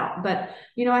helping us out. But,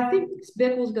 I think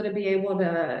Bickle's going to be able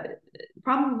to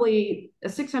probably a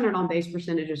 600 on base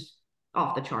percentage is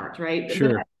off the charts, right? But I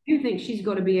Sure. do think she's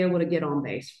going to be able to get on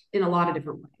base in a lot of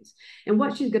different ways. And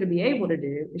what she's going to be able to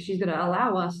do is she's going to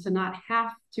allow us to not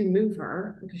have to move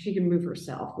her because she can move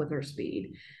herself with her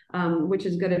speed, which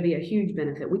is going to be a huge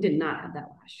benefit. We did not have that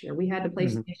last year. We had to play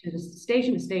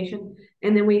station to station,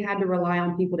 and then we had to rely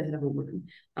on people to hit a home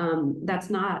run. That's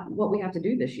not what we have to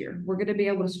do this year. We're going to be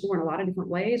able to score in a lot of different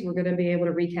ways. We're going to be able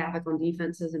to wreak havoc on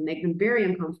defenses and make them very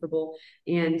uncomfortable.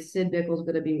 And Sid Bickle's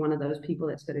going to be one of those people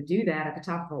that's going to do that at the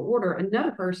top of our order.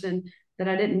 Another person that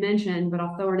I didn't mention, but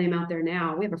I'll throw her name out there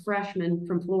now. We have a freshman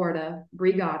from Florida,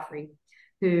 Bree Godfrey,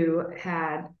 who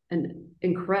had an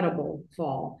incredible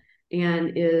fall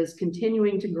and is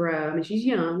continuing to grow. I mean, she's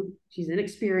young, she's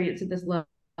inexperienced at this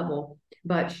level,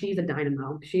 but she's a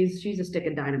dynamo. She's a stick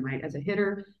of dynamite as a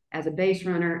hitter, as a base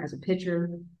runner, as a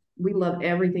pitcher. We love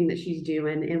everything that she's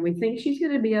doing, and we think she's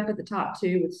going to be up at the top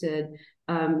too with Sid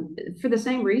for the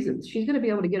same reasons. She's going to be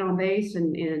able to get on base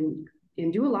and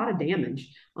do a lot of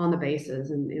damage on the bases,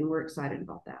 and we're excited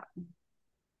about that.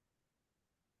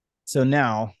 So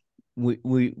now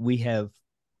we have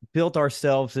built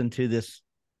ourselves into this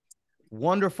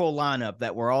wonderful lineup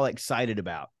that we're all excited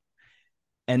about.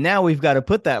 And now we've got to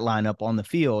put that lineup on the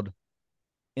field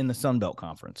in the Sun Belt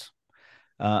Conference,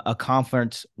 a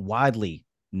conference widely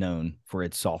known for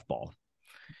its softball.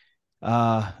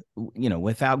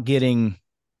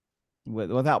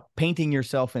 Without painting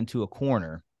yourself into a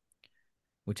corner,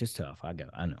 which is tough. I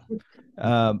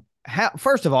know.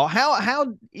 First of all,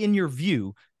 how in your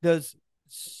view does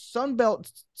Sun Belt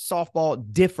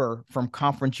softball differ from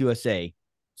Conference USA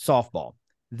softball?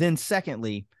 Then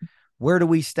secondly, where do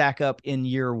we stack up in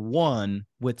year one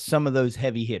with some of those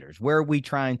heavy hitters? Where are we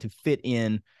trying to fit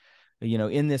in,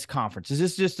 in this conference? Is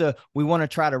this just we want to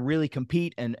try to really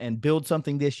compete and build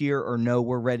something this year, or no,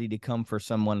 we're ready to come for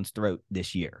someone's throat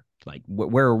this year? Like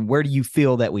where do you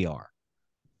feel that we are?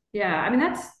 Yeah, I mean,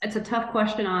 it's a tough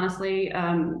question, honestly.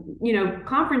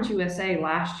 Conference USA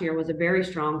last year was a very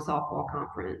strong softball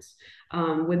conference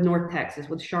with North Texas,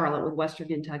 with Charlotte, with Western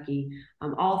Kentucky.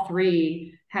 All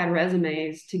three had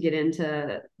resumes to get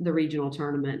into the regional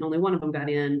tournament, and only one of them got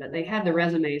in, but they had the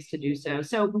resumes to do so.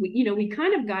 So, we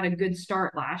kind of got a good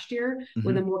start last year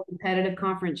with a more competitive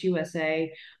Conference USA.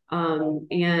 And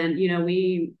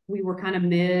we were kind of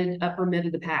upper mid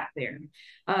of the pack there.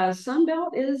 Sun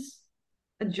Belt is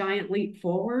a giant leap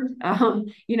forward. But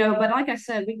like I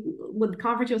said, with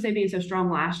Conference USA being so strong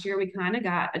last year, we kind of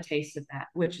got a taste of that,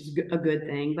 which is a good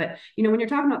thing. But, when you're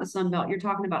talking about the Sun Belt, you're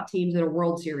talking about teams that are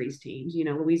World Series teams.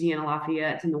 Louisiana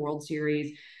Lafayette's in the World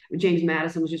Series. James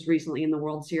Madison was just recently in the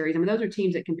World Series. I mean, those are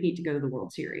teams that compete to go to the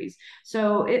World Series.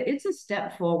 So it's a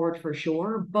step forward for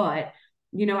sure. But,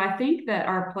 I think that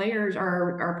our players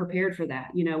are prepared for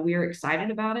that. We're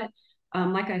excited about it.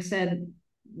 Like I said,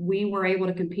 we were able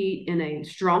to compete in a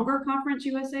stronger Conference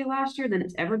USA last year than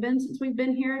it's ever been since we've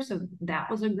been here. So that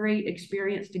was a great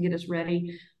experience to get us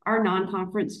ready. Our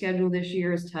non-conference schedule this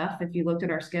year is tough. If you looked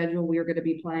at our schedule, we are going to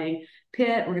be playing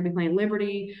Pitt. We're going to be playing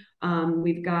Liberty.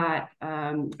 We've got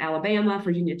Alabama,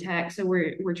 Virginia Tech. So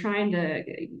we're trying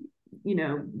to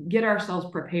get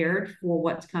ourselves prepared for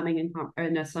what's coming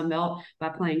in the Sun Belt by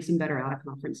playing some better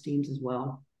out-of-conference teams as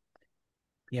well.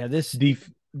 Yeah,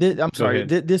 I'm sorry.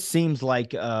 This seems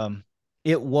like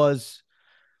it was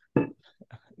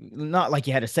not like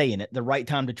you had a say in it, the right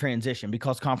time to transition,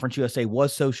 because Conference USA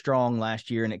was so strong last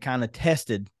year, and it kind of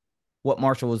tested what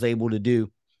Marshall was able to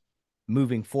do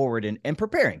moving forward and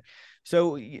preparing.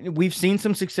 So we've seen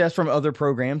some success from other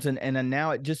programs, and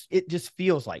now it just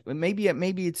feels like maybe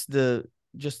it's the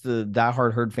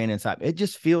diehard Herd fan inside. It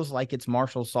just feels like it's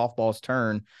Marshall softball's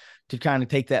turn to kind of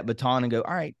take that baton and go,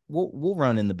 all right, we'll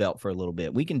run in the belt for a little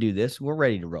bit. We can do this. We're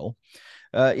ready to roll.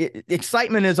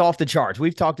 Excitement is off the charts.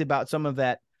 We've talked about some of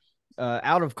that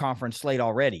out of conference slate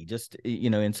already, just,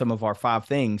 in some of our 5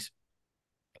 things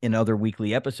in other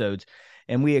weekly episodes.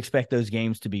 And we expect those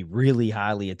games to be really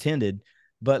highly attended.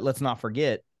 But let's not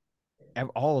forget,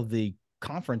 all of the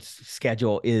conference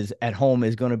schedule is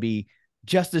going to be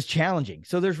just as challenging.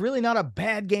 So there's really not a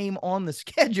bad game on the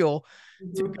schedule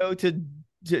to go to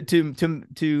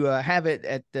have it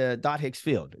at Dot Hicks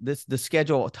Field. The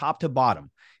schedule top to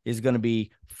bottom is going to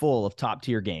be full of top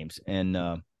tier games,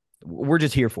 and we're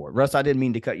just here for it. Russ, I didn't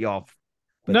mean to cut you off.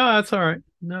 No, that's all right.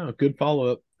 No, good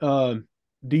follow up.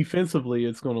 Defensively,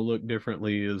 it's going to look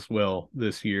differently as well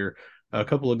this year. A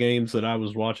couple of games that I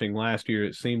was watching last year,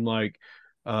 it seemed like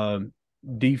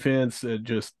defense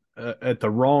just at the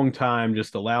wrong time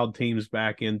just allowed teams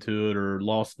back into it or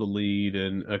lost the lead,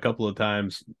 and a couple of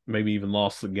times maybe even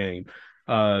lost the game.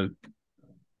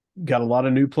 Got a lot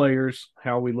of new players.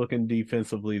 How are we looking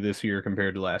defensively this year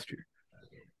compared to last year?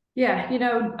 Yeah,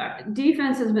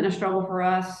 defense has been a struggle for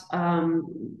us,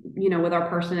 with our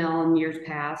personnel in years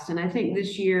past. And I think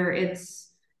this year it's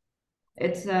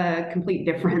a complete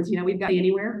difference. We've got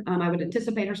anywhere. I would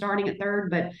anticipate her starting at third,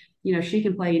 but she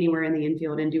can play anywhere in the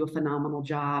infield and do a phenomenal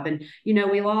job. And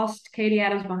we lost Katie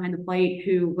Adams behind the plate,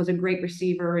 who was a great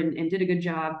receiver and did a good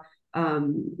job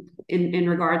in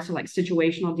regards to like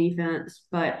situational defense.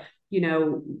 But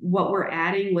what we're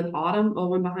adding with Autumn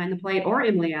Owen behind the plate, or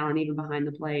Emily Allen even behind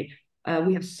the plate.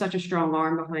 We have such a strong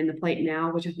arm behind the plate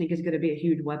now, which I think is going to be a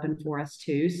huge weapon for us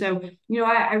too. So,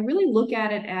 I really look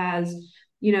at it as,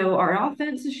 our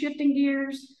offense is shifting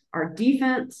gears. Our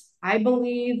defense, I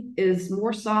believe, is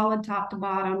more solid top to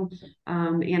bottom.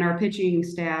 And our pitching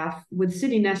staff, with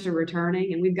Sydney Nestor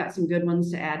returning, and we've got some good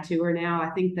ones to add to her now. I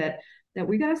think that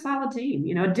we got a solid team,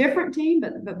 a different team,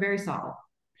 but very solid.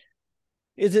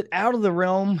 Is it out of the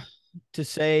realm to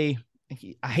say,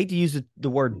 I hate to use the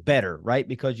word better, right?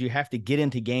 Because you have to get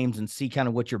into games and see kind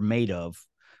of what you're made of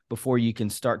before you can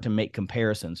start to make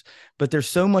comparisons. But there's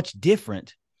so much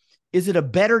different. Is it a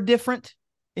better different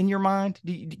in your mind?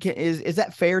 Is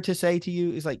that fair to say to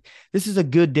you? It's like, this is a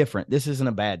good different. This isn't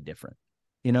a bad different,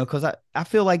 because I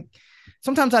feel like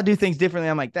sometimes I do things differently.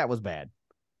 I'm like, that was bad.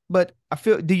 But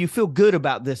do you feel good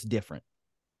about this different?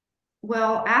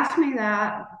 Well, ask me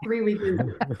that 3 weekends.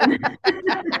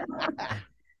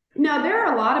 No, there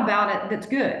are a lot about it that's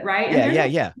good, right? And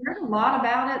yeah. There's a lot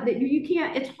about it that you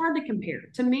can't, it's hard to compare.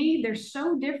 To me, they're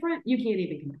so different, you can't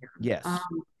even compare. Yes.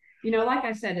 Like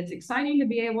I said, it's exciting to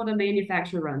be able to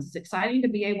manufacture runs. It's exciting to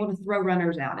be able to throw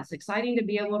runners out. It's exciting to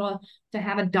be able to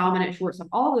have a dominant shortstop.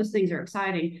 All those things are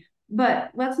exciting.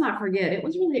 But let's not forget, it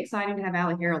was really exciting to have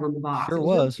Allie Harrell in the box. Sure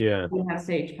was. Yeah. We have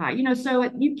Sage Pie. So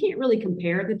you can't really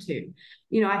compare the two.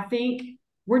 I think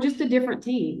we're just a different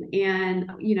team,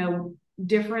 and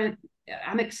different.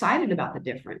 I'm excited about the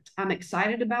different. I'm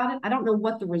excited about it. I don't know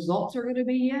what the results are going to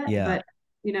be yet, but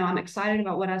I'm excited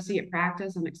about what I see at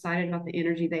practice. I'm excited about the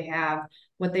energy they have,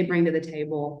 what they bring to the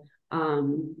table.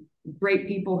 Great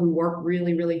people who work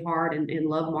really, really hard and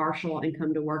love Marshall and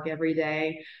come to work every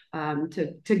day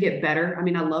to get better. I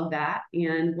mean, I love that,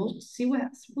 and we'll see what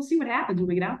happens when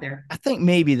we get out there. I think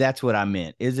maybe that's what I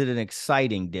meant. Is it an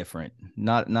exciting different,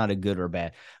 not a good or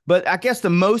bad? But I guess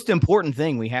the most important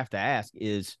thing we have to ask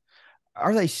is,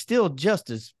 are they still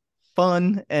just as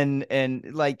fun and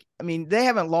like, I mean, they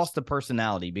haven't lost the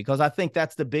personality, because I think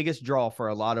that's the biggest draw for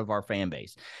a lot of our fan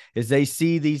base, is they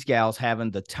see these gals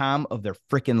having the time of their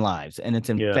freaking lives, and it's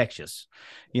infectious,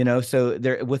 so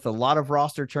they're with a lot of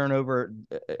roster turnover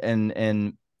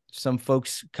and some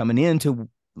folks coming in to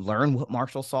learn what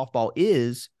Marshall softball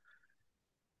is.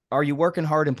 Are you working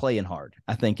hard and playing hard?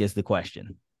 I think is the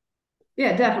question.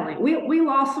 Yeah, definitely. We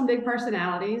lost some big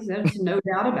personalities. There's no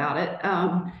doubt about it.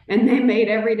 And they made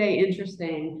every day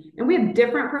interesting. And we have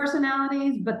different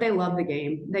personalities, but they love the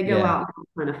game. They go out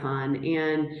and have a ton of fun.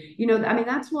 And I mean,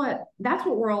 that's what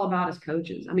we're all about as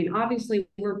coaches. I mean, obviously,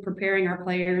 we're preparing our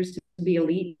players to be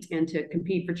elite and to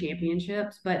compete for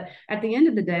championships. But at the end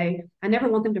of the day, I never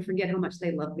want them to forget how much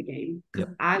they love the game,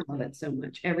 because I love it so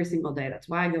much every single day. That's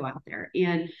why I go out there.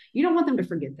 And you don't want them to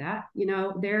forget that.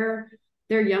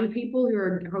 They're young people who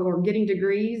are getting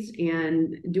degrees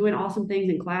and doing awesome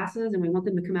things in classes, and we want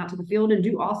them to come out to the field and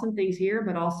do awesome things here,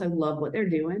 but also love what they're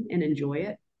doing and enjoy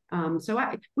it.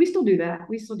 We still do that.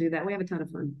 We have a ton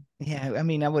of fun. Yeah, I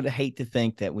mean, I would hate to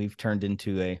think that we've turned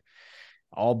into a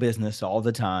all business all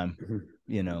the time.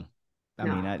 I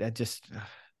mean,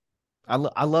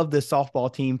 I love this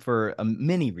softball team for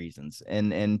many reasons,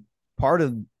 and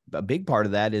a big part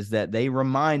of that is that they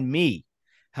remind me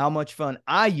how much fun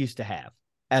I used to have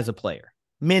as a player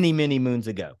many, many moons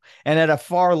ago, and at a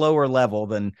far lower level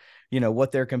than,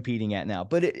 what they're competing at now.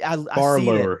 But I see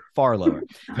that far lower.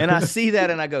 And I see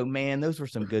that and I go, man, those were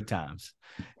some good times,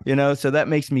 so that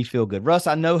makes me feel good. Russ,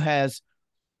 I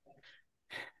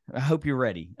hope you're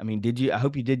ready. I mean, I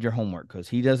hope you did your homework, because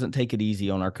he doesn't take it easy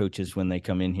on our coaches when they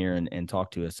come in here and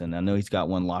talk to us. And I know he's got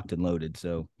one locked and loaded.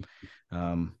 So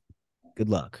good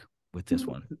luck with this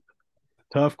one.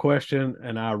 Tough question,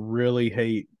 and I really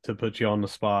hate to put you on the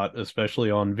spot,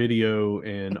 especially on video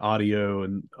and audio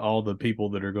and all the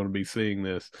people that are going to be seeing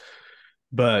this.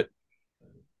 But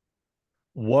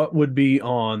what would be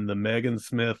on the Megan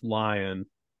Smith Lyon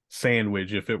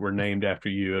sandwich if it were named after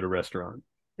you at a restaurant?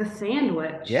 The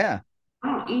sandwich? Yeah.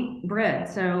 I don't eat bread,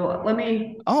 so let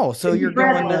me. Oh, so you're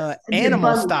going Breadless. It'd be a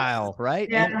animal bunless. style, right?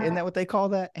 Yeah, Isn't that what they call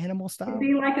that? Animal it'd style?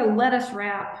 be like a lettuce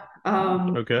wrap.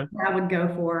 Okay. I would go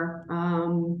for.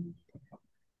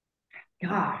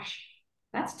 Gosh,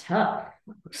 that's tough.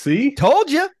 See? Told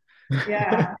you.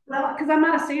 Yeah, well, because I'm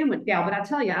not a sandwich gal, but I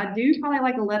tell you, I do probably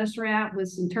like a lettuce wrap with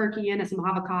some turkey in it, some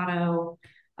avocado,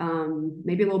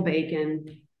 maybe a little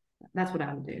bacon. That's what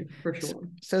I would do for sure.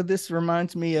 So this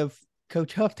reminds me of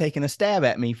Coach Huff taking a stab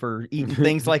at me for eating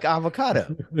things like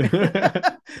avocado.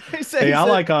 Hey, I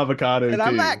like avocado and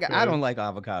I'm too. not. I don't like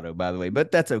avocado, by the way,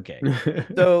 but that's okay.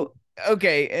 So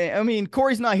okay, I mean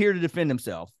Corey's not here to defend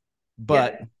himself,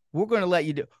 but Yeah. we're going to let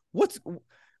you do. What?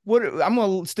 I'm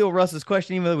going to steal Russ's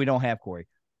question, even though we don't have Corey.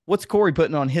 What's Corey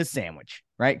putting on his sandwich,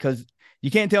 right? Because you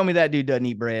can't tell me that dude doesn't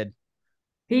eat bread.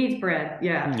 He eats bread.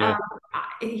 Yeah. Yeah.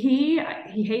 He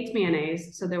hates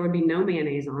mayonnaise, so there would be no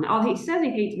mayonnaise on it. Oh, he says he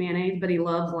hates mayonnaise, but he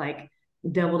loves like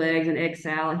deviled eggs and egg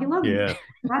salad. He loves. Yeah.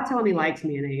 I'm not telling him he likes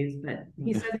mayonnaise, but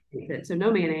he says he hates it. So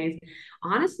no mayonnaise.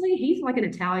 Honestly, he's like an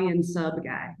Italian sub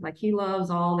guy. Like he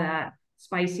loves all that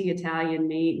spicy Italian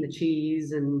meat and the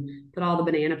cheese and put all the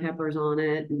banana peppers on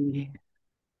it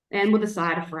and with a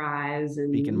side of fries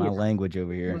and Speaking my language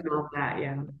over here. all that.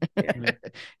 Yeah. Yeah.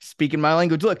 Speaking my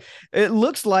language. Look, it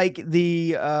looks like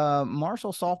the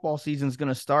Marshall softball season is going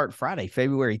to start Friday,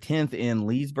 February 10th in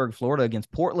Leesburg, Florida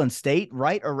against Portland State,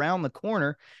 right around the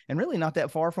corner and really not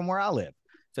that far from where I live.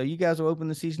 So you guys will open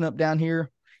the season up down here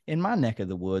in my neck of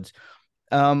the woods.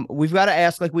 We've got to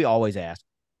ask like we always ask,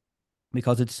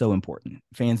 because it's so important.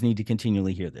 Fans need to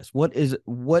continually hear this. What is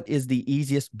the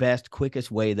easiest, best,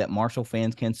 quickest way that Marshall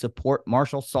fans can support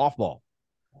Marshall softball?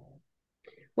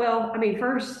 Well, I mean,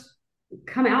 first,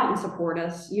 come out and support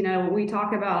us. You know, we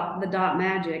talk about the dot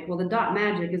magic. Well, the dot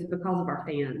magic is because of our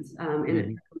fans,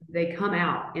 they come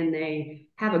out and they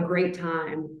have a great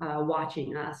time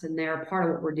watching us, and they're a part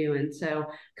of what we're doing. So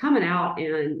coming out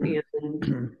and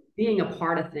being a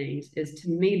part of things is to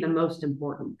me the most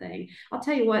important thing. I'll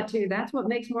tell you what, too, that's what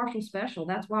makes Marshall special.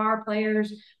 That's why our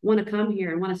players want to come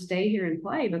here and want to stay here and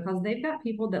play, because they've got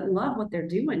people that love what they're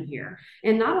doing here.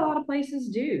 And not a lot of places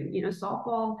do. You know,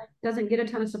 softball doesn't get a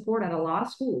ton of support at a lot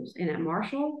of schools. And at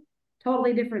Marshall,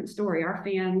 totally different story. Our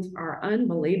fans are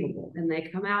unbelievable and they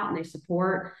come out and they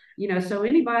support, you know, so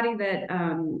anybody that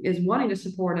is wanting to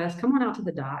support us, come on out to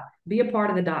the dot, be a part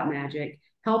of the dot magic,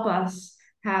 help us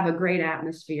have a great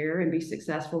atmosphere and be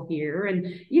successful here. And,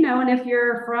 you know, and if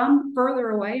you're from further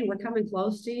away and we're coming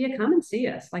close to you, come and see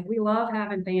us. Like we love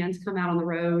having fans come out on the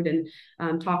road and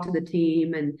talk to the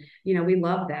team. And, you know, we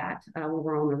love that when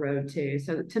we're on the road too.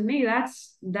 So to me,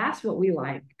 that's what we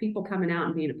like, people coming out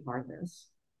and being a part of this.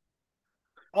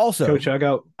 Also, Coach,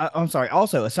 I'm sorry.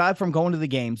 Also, aside from going to the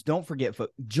games, don't forget,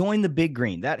 join the Big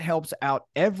Green. That helps out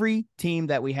every team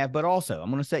that we have. But also, I'm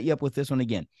going to set you up with this one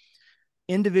again.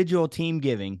 Individual team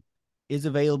giving is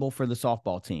available for the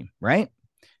softball team, right?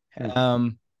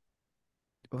 What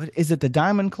is it? The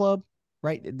Diamond Club,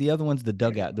 right? The other one's the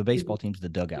dugout. The baseball team's the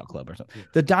dugout club or something.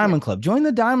 The Diamond Club. Join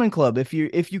the Diamond Club if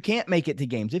you can't make it to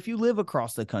games. If you live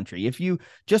across the country, if you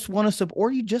just want to support,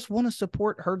 or you just want to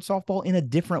support Herd softball in a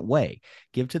different way,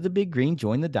 give to the Big Green.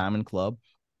 Join the Diamond Club,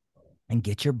 and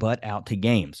get your butt out to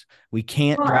games. We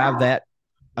can't drive that.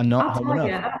 I'll tell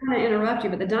you, I don't want to interrupt you,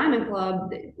 but the Diamond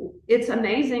Club, it's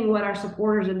amazing what our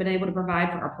supporters have been able to provide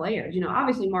for our players. You know,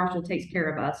 obviously Marshall takes care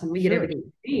of us and we get everything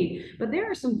we need, but there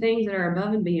are some things that are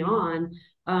above and beyond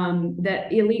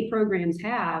that elite programs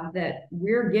have that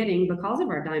we're getting because of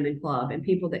our Diamond Club and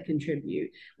people that contribute.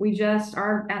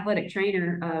 Our athletic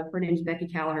trainer, her name's Becky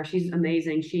Callaher. She's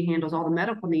amazing. She handles all the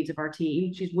medical needs of our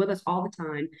team. She's with us all the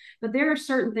time, but there are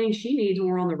certain things she needs when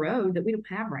we're on the road that we don't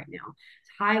have right now.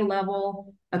 High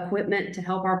level equipment to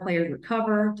help our players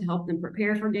recover, to help them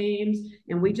prepare for games.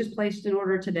 And we just placed an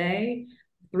order today,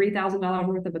 $3,000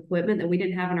 worth of equipment that we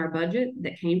didn't have in our budget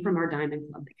that came from our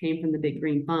Diamond Club, that came from the Big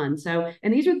Green Fund. So,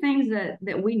 and these are things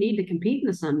that we need to compete in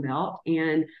the Sun Belt,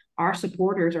 and our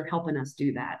supporters are helping us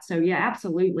do that. So yeah,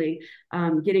 absolutely.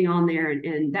 Getting on there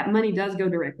and that money does go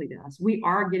directly to us. We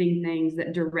are getting things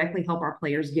that directly help our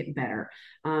players get better.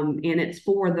 And it's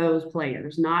for those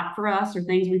players, not for us or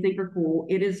things we think are cool.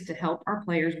 It is to help our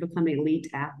players become elite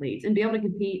athletes and be able to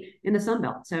compete in the Sun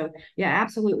Belt. So yeah,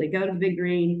 absolutely. Go to the Big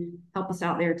Green, help us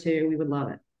out there too. We would love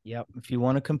it. Yep. If you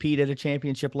want to compete at a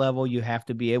championship level, you have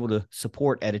to be able to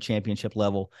support at a championship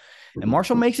level. And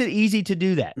Marshall makes it easy to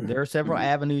do that. There are several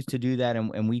avenues to do that,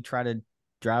 and we try to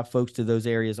drive folks to those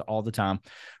areas all the time.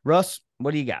 Russ,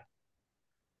 what do you got?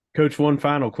 Coach, one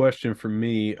final question from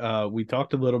me. We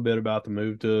talked a little bit about the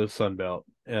move to Sunbelt.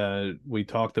 We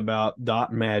talked about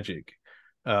dot magic.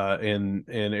 and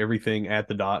everything at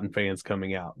the dot and fans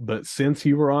coming out. But since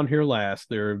you were on here last,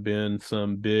 there have been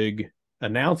some big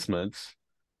announcements.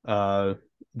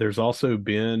 There's also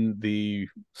been the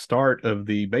start of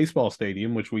the baseball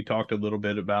stadium, which we talked a little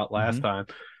bit about last time.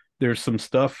 There's some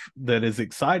stuff that is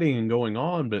exciting and going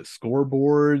on, but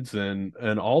scoreboards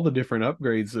and all the different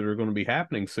upgrades that are going to be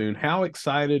happening soon. How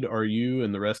excited are you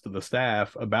and the rest of the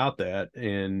staff about that?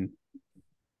 And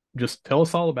just tell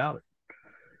us all about it.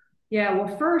 Yeah,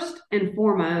 well, first and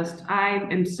foremost, I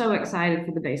am so excited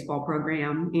for the baseball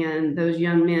program and those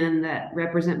young men that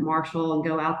represent Marshall and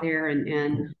go out there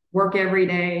and work every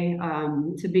day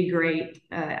to be great.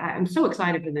 I'm so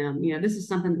excited for them. You know, this is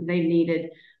something that they've needed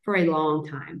for a long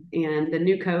time. And the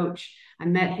new coach, I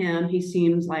met him. He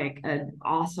seems like an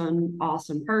awesome,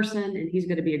 awesome person, and he's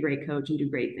going to be a great coach and do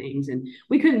great things. And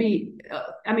we couldn't be,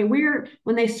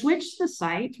 when they switched the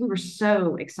sites, we were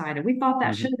so excited. We thought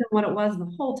that should have been what it was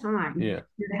the whole time. Yeah.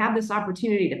 To have this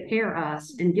opportunity to pair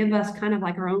us and give us kind of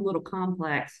like our own little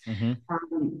complex.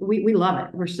 We love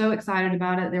it. We're so excited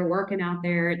about it. They're working out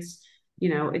there. It's,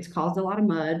 it's caused a lot of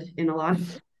mud and a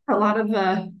lot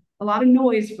of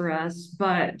noise for us,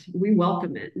 but we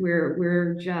welcome it.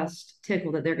 We're just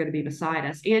tickled that they're going to be beside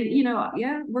us. And,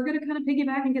 we're going to kind of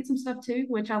piggyback and get some stuff too,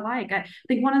 which I like. I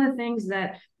think one of the things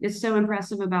that is so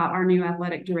impressive about our new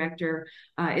athletic director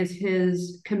is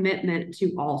his commitment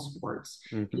to all sports.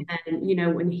 And,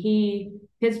 when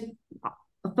his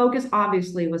focus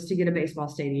obviously was to get a baseball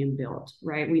stadium built,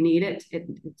 right? We need it.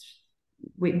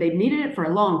 They've needed it for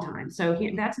a long time. So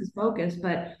that's his focus.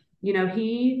 But,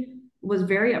 he was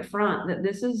very upfront that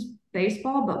this is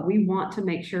baseball, but we want to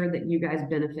make sure that you guys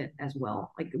benefit as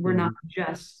well. Like we're not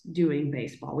just doing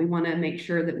baseball. We want to make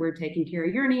sure that we're taking care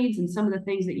of your needs and some of the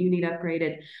things that you need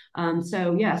upgraded.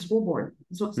 So yeah, school board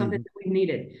is something that we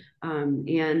needed.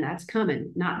 And that's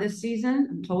coming, not this season,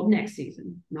 I'm told next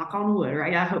season, knock on wood,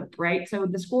 right? I hope, right? So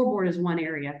the scoreboard is one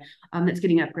area that's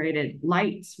getting upgraded.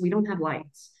 Lights, we don't have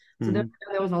lights. So there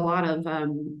was a lot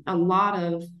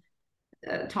of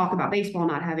talk about baseball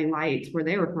not having lights where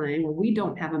they were playing. Well, we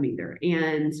don't have them either.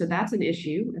 And so that's an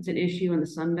issue. It's an issue in the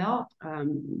Sun Belt.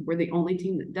 We're the only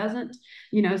team that doesn't,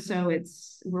 so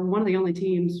we're one of the only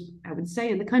teams, I would say,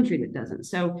 in the country that doesn't.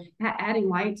 So adding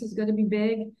lights is going to be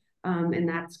big. And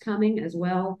that's coming as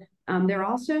well. They're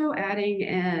also adding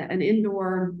an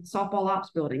indoor softball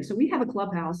ops building. So we have a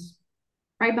clubhouse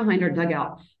right behind our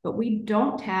dugout, but we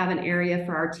don't have an area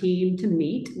for our team to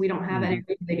meet. We don't have an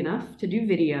area big enough to do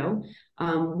video.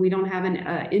 We don't have an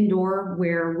indoor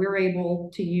where we're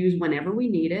able to use whenever we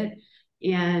need it.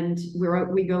 And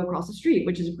we go across the street,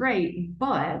 which is great,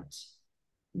 but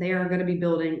they are going to be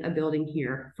building a building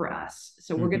here for us.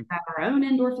 So we're going to have our own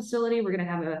indoor facility. We're going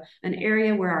to have an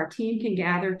area where our team can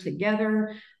gather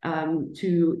together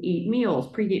to eat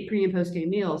meals, pre and post game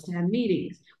meals, to have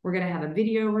meetings. We're going to have a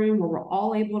video room where we're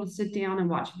all able to sit down and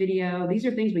watch video. These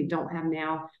are things we don't have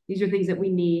now. These are things that we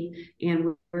need.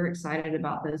 And we're excited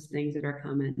about those things that are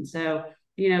coming. So,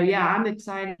 I'm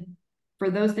excited for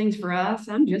those things for us.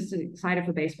 I'm just excited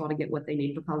for baseball to get what they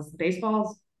need, because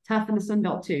baseball's tough in the Sun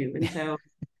Belt too. And so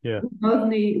yeah,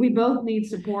 we both need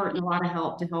support and a lot of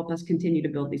help to help us continue to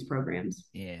build these programs.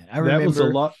 Yeah, I remember. That was a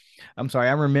lot. I'm sorry.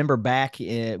 I remember back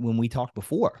when we talked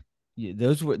before.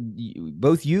 Those were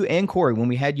both you and Corey. When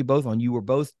we had you both on, you were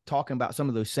both talking about some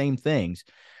of those same things,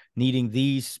 needing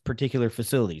these particular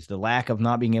facilities, the lack of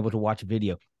not being able to watch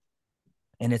video.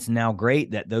 And it's now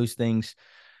great that those things,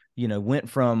 went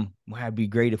from, well, it'd be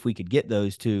great if we could get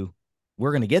those, to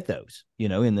we're going to get those,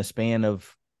 in the span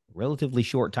of relatively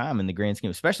short time in the grand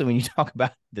scheme, especially when you talk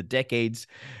about the decades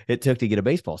it took to get a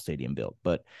baseball stadium built.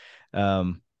 But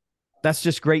that's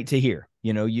just great to hear.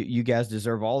 You guys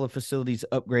deserve all the facilities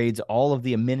upgrades, all of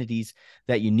the amenities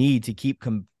that you need to keep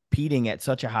competing at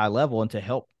such a high level and to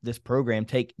help this program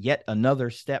take yet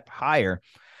another step higher.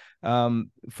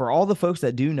 For all the folks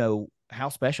that do know how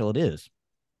special it is,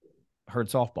 Herd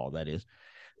softball, that is,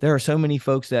 there are so many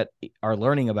folks that are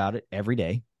learning about it every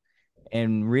day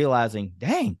and realizing,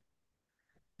 dang,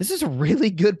 this is a really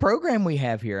good program we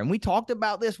have here. And we talked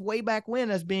about this way back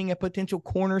when as being a potential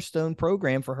cornerstone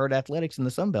program for herd athletics in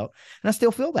the Sun Belt. And I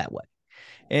still feel that way.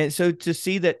 And so to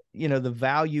see that, the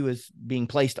value is being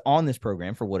placed on this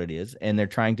program for what it is, and they're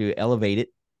trying to elevate it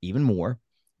even more,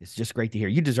 it's just great to hear.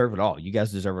 You deserve it all. You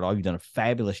guys deserve it all. You've done a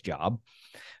fabulous job.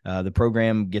 The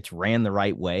program gets ran the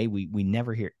right way. We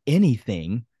never hear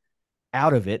anything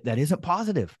out of it that isn't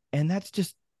positive. And that's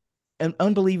just an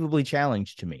unbelievably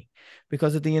challenge to me,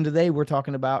 because at the end of the day, we're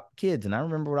talking about kids. And I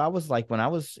remember what I was like when I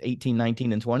was 18,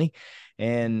 19, and 20,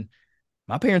 and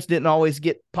my parents didn't always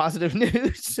get positive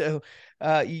news. So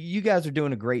you guys are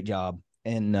doing a great job.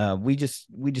 And we just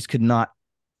could not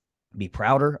be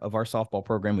prouder of our softball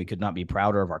program. We could not be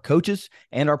prouder of our coaches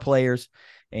and our players.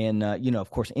 And, of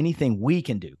course, anything we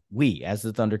can do, we as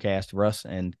the Thundercast, Russ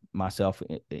and myself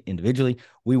individually,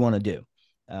 we want to do.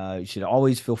 You should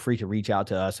always feel free to reach out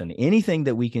to us, and anything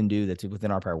that we can do that's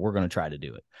within our power, we're going to try to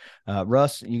do it.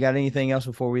 Russ, you got anything else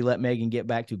before we let Megan get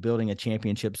back to building a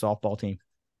championship softball team?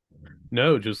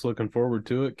 No, just looking forward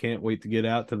to it. Can't wait to get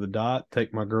out to the dot,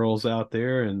 take my girls out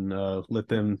there, and let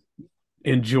them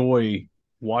enjoy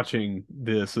watching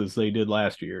this as they did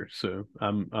last year. So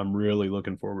I'm really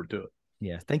looking forward to it.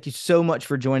 Yeah. Thank you so much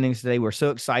for joining us today. We're so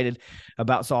excited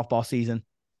about softball season.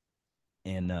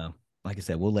 And like I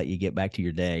said, we'll let you get back to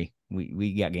your day.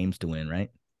 We got games to win, right?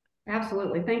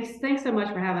 Absolutely. Thanks so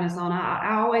much for having us on.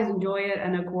 I always enjoy it. I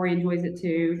know Corey enjoys it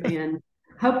too. And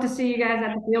hope to see you guys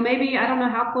at the field. Maybe, I don't know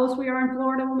how close we are in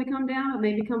Florida when we come down, but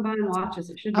maybe come by and watch us.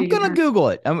 It should be. I'm going to Google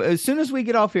it. As soon as we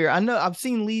get off here, I know I've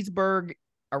seen Leesburg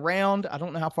around. I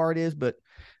don't know how far it is, but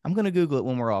I'm going to Google it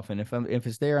when we're off. And if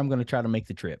it's there, I'm going to try to make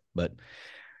the trip, but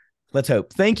let's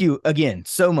hope. Thank you again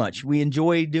so much. We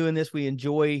enjoy doing this. We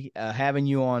enjoy having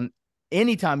you on.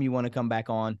 Anytime you want to come back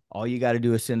on, all you got to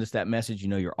do is send us that message.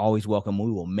 You're always welcome. We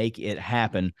will make it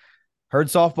happen. Herd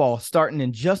softball starting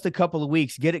in just a couple of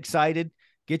weeks. Get excited.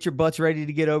 Get your butts ready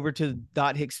to get over to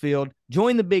Dot Hicks Field.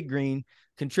 Join the Big Green.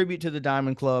 Contribute to the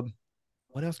Diamond Club.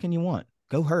 What else can you want?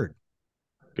 Go Herd.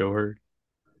 Go Herd.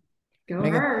 Go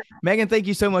Herd. Megan, thank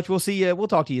you so much. We'll see you. We'll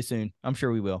talk to you soon. I'm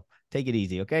sure we will. Take it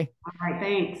easy, okay? All right,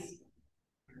 thanks.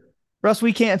 Russ,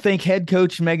 we can't thank head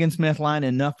coach Megan Smith-Lyon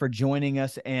enough for joining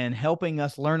us and helping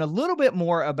us learn a little bit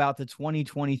more about the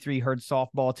 2023 Herd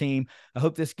softball team. I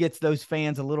hope this gets those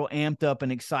fans a little amped up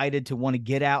and excited to want to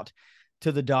get out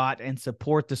to the dot and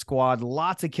support the squad.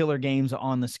 Lots of killer games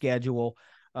on the schedule.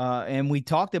 And we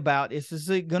talked about this is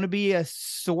going to be a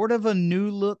sort of a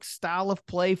new look style of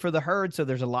play for the Herd, so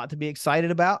there's a lot to be excited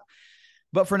about.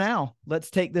 But for now, let's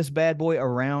take this bad boy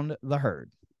around the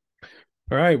Herd.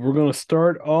 All right, we're going to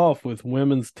start off with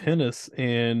women's tennis,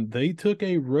 and they took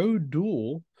a road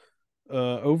duel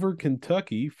over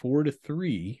Kentucky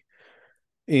 4-3.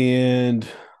 And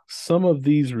some of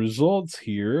these results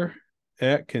here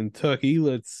at Kentucky,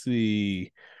 let's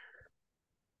see.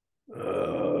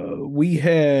 We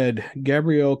had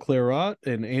Gabrielle Claret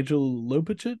and Angela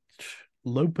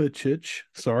Lopachich,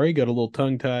 sorry, got a little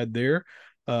tongue-tied there,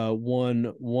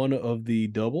 won one of the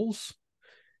doubles.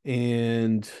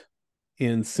 And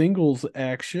in singles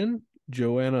action,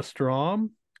 Joanna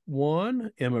Strom won,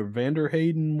 Emma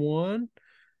Vanderhayden won,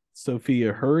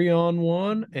 Sophia Hurrion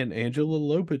won, and Angela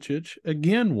Lopachich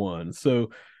again won.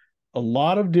 So a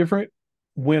lot of different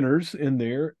winners in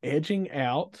there edging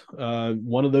out.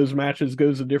 One of those matches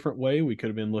goes a different way. We could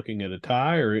have been looking at a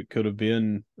tie, or it could have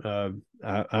been,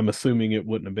 I'm assuming it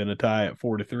wouldn't have been a tie at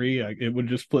 4-3. It would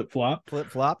just flip-flop.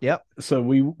 Flip-flop, yep. So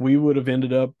we would have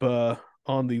ended up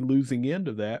on the losing end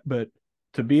of that, but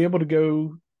to be able to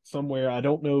go somewhere, I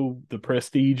don't know the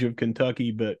prestige of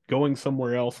Kentucky, but going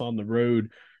somewhere else on the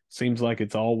road seems like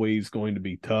it's always going to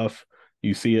be tough.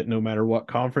 You see it no matter what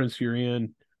conference you're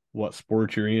in, what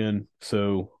sport you're in.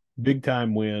 So big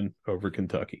time win over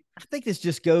Kentucky. I think this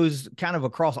just goes kind of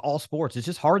across all sports. It's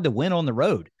just hard to win on the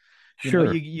road.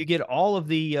 Sure. You get all of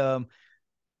the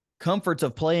comforts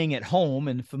of playing at home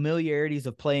and familiarities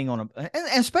of playing on and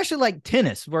especially like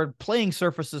tennis, where playing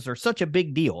surfaces are such a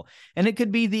big deal. And it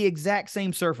could be the exact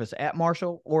same surface at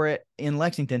Marshall or in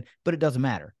Lexington, but it doesn't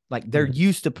matter. Like they're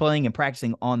used to playing and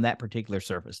practicing on that particular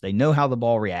surface. They know how the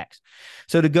ball reacts.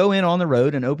 So to go in on the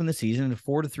road and open the season in a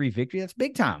 4-3 victory, that's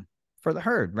big time for the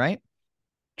Herd, right?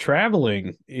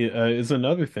 Traveling is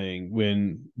another thing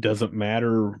when doesn't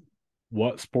matter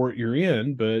what sport you're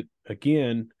in, but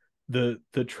again,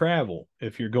 the travel,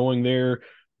 if you're going there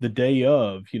the day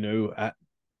of, I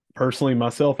personally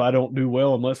myself, I don't do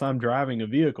well unless I'm driving a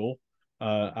vehicle.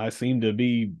 I seem to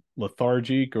be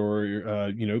lethargic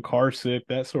or car sick,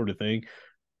 that sort of thing.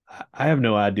 I have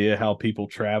no idea how people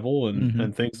travel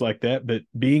and things like that, but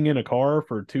being in a car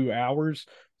for 2 hours,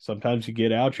 sometimes you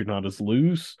get out, you're not as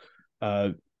loose.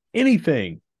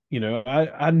 Anything,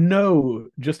 I know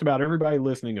just about everybody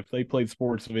listening, if they played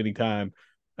sports of any time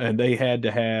and they had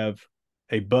to have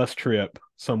a bus trip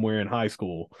somewhere in high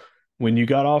school, when you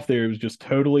got off there, it was just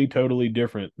totally, totally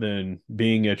different than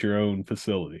being at your own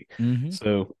facility.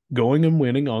 So going and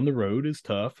winning on the road is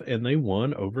tough, and they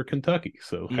won over Kentucky.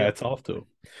 So hats off to them.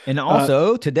 And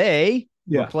also today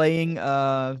we're playing,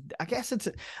 I guess I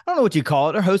don't know what you call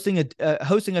it. They're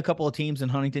hosting a couple of teams in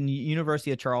Huntington.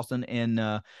 University of Charleston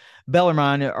and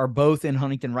Bellarmine are both in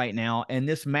Huntington right now. And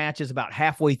this match is about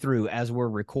halfway through as we're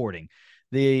recording.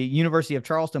 The University of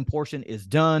Charleston portion is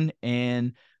done,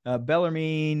 and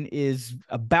Bellarmine is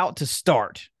about to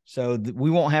start. So we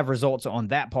won't have results on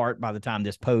that part by the time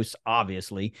this posts,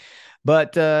 obviously.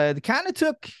 But it kind of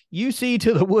took UC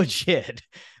to the woodshed,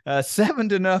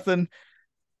 7-0.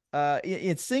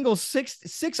 In singles,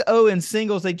 6-0 in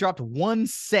singles. They dropped one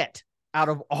set out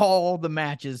of all the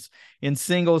matches in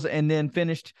singles, and then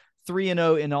finished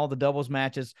 3-0 in all the doubles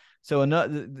matches. So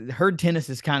Herd Tennis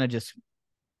is kind of just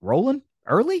rolling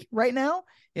early right now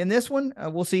in this one.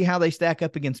 We'll see how they stack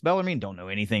up against Bellarmine. Don't know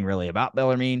anything really about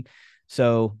Bellarmine,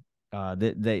 so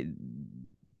we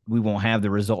won't have the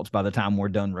results by the time we're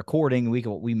done recording.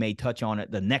 We may touch on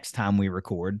it the next time we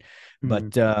record,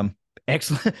 but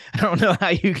excellent. I don't know how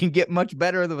you can get much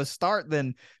better of a start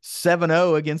than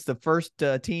 7-0 against the first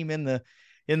team in the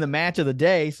match of the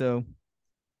day. So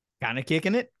kind of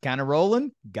kicking it, kind of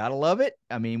rolling. Gotta love it.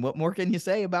 I mean, what more can you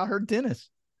say about Herd Tennis?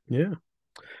 Yeah.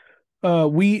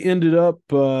 We ended up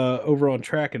over on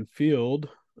track and field.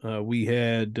 We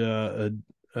had a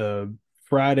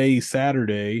Friday,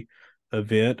 Saturday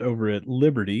event over at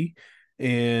Liberty.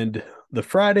 And the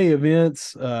Friday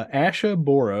events, Asha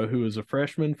Bora, who is a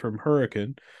freshman from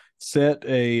Hurricane, set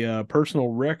a personal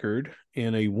record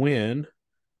in a win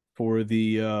for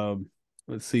the, the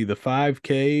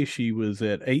 5K. She was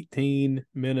at 18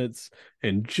 minutes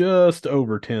and just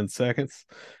over 10 seconds.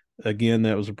 Again,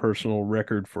 that was a personal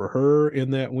record for her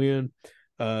in that win.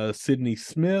 Sydney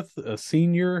Smith, a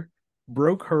senior,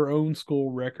 broke her own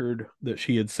school record that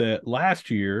she had set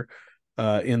last year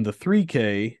in the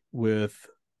 3K with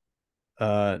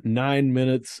 9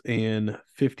 minutes and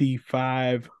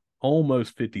 55,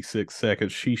 almost 56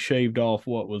 seconds. She shaved off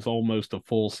what was almost a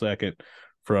full second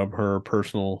from her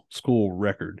personal school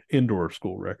record, indoor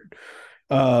school record.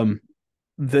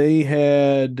 They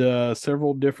had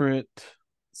several different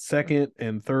second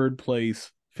and third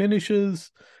place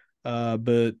finishes,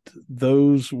 but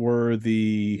those were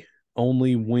the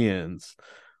only wins.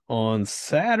 On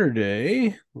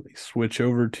Saturday, let me switch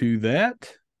over to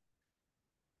that.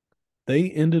 They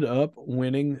ended up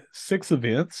winning 6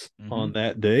 events on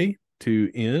that day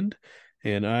to end,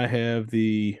 and I have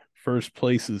the first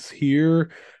places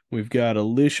here. We've got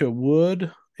Alicia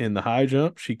Wood in the high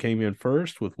jump. She came in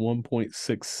first with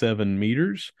 1.67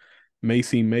 meters.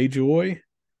 Macy Mayjoy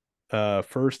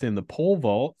first in the pole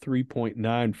vault,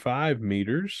 3.95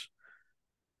 meters.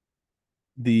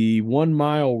 The 1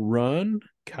 mile run,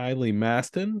 Kylie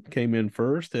Maston came in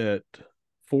first at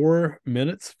 4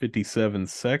 minutes, 57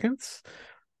 seconds.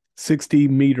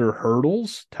 60-meter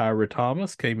hurdles, Tyra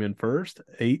Thomas came in first,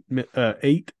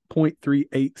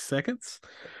 8.38 seconds.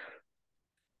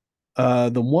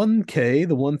 The 1K,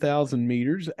 the 1,000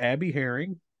 meters, Abby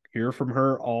Herring, hear from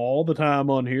her all the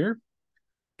time on here,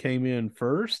 came in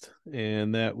first,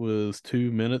 and that was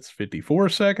 2 minutes, 54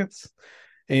 seconds.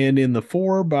 And in the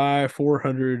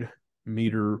 4x400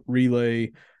 meter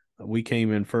relay, we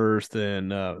came in first,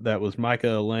 and that was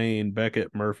Micah, Lane,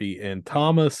 Beckett, Murphy, and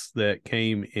Thomas that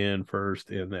came in first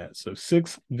in that. So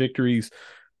 6 victories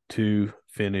to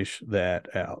finish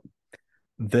that out.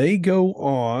 They go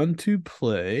on to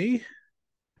play.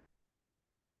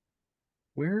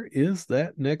 Where is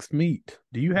that next meet?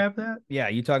 Do you have that? Yeah,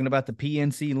 you talking about the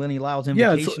PNC Lenny Lyles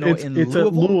Invitational in it's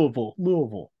Louisville? At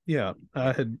Louisville.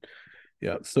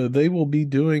 Yeah, so they will be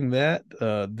doing that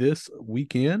this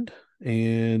weekend,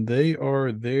 and they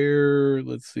are there.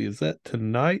 Let's see, is that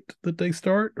tonight that they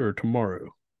start or tomorrow?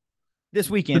 This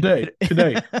weekend. Today.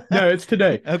 No, it's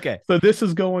today. Okay. So this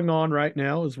is going on right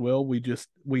now as well. We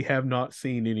have not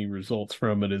seen any results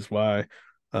from it, is why.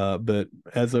 But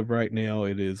as of right now,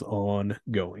 it is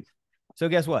ongoing. So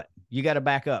guess what? You got to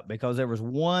back up, because there was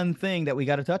one thing that we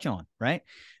got to touch on, right?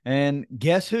 And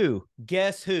guess who?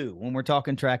 When we're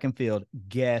talking track and field,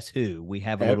 guess who? We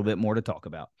have a little bit more to talk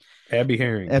about. Abby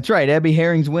Herring. That's right. Abby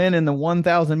Herring's win in the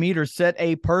 1,000 meters set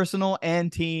a personal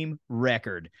and team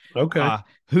record. Okay.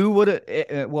 Who would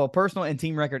have, personal and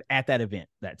team record at that event,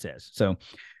 that says. So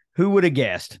who would have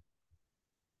guessed?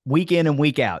 Week in and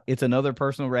week out, it's another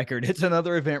personal record. It's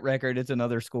another event record. It's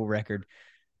another school record.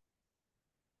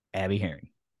 Abby Herring,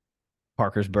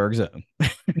 Parkersburg's own.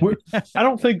 I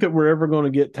don't think that we're ever going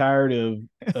to get tired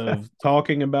of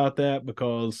talking about that,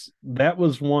 because that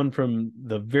was one from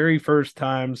the very first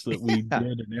times that we did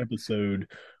an episode.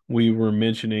 We were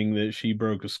mentioning that she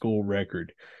broke a school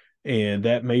record, and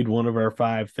that made one of our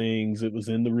 5 things. It was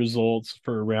in the results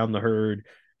for Around the Herd,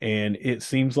 and it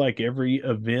seems like every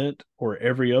event or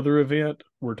every other event,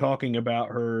 we're talking about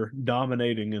her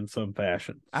dominating in some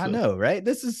fashion. So. I know, right?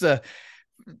 This is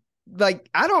like,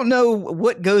 I don't know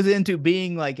what goes into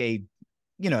being like a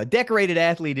a decorated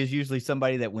athlete is usually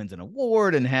somebody that wins an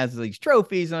award and has these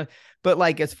trophies. But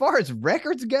like, as far as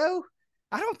records go,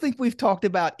 I don't think we've talked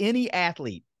about any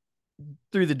athlete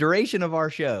through the duration of our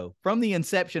show, from the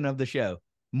inception of the show,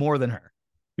 more than her.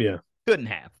 Yeah. Couldn't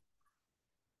have.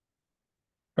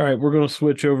 All right, we're going to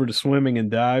switch over to swimming and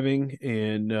diving.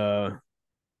 And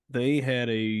they had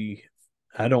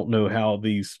I don't know how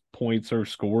these points are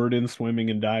scored in swimming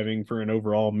and diving for an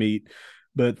overall meet,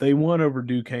 but they won over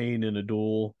Duquesne in a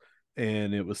duel,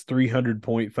 and it was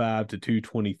 300.5 to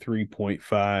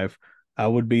 223.5. I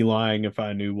would be lying if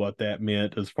I knew what that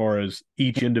meant as far as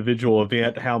each individual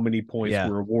event, how many points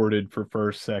were awarded for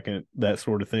first, second, that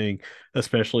sort of thing,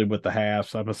 especially with the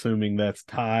halves. I'm assuming that's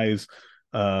ties.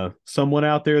 Someone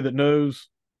out there that knows,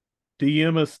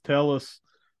 DM us, tell us,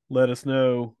 let us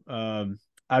know.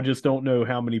 I just don't know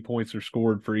how many points are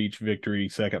scored for each victory,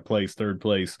 second place, third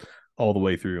place, all the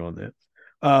way through on that.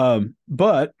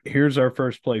 But here's our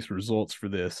first place results for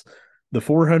this. The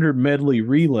 400 medley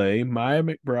relay, Maya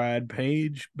McBride,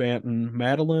 Paige Banton,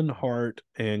 Madeline Hart,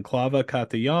 and Clava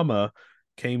Katayama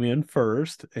came in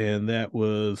first, and that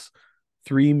was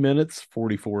 3 minutes,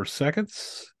 44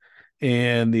 seconds.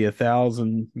 And the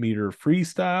 1,000-meter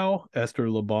freestyle, Esther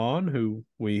Laban, who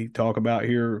we talk about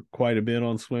here quite a bit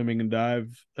on swimming and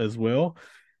dive as well,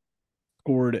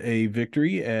 scored a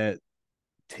victory at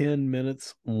 10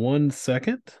 minutes, 1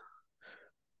 second.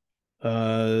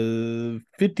 50-meter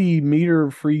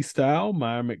freestyle,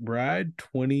 Maya McBride,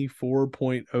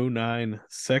 24.09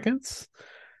 seconds.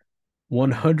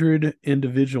 100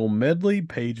 individual medley,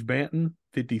 Paige Banton,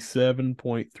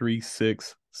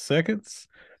 57.36 seconds.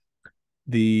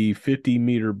 The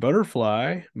 50-meter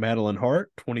butterfly, Madeline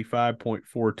Hart,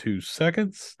 25.42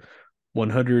 seconds.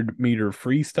 100-meter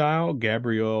freestyle,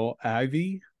 Gabrielle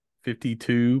Ivy,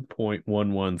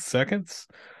 52.11 seconds.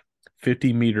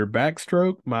 50-meter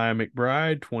backstroke, Maya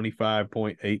McBride,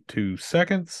 25.82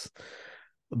 seconds.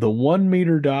 The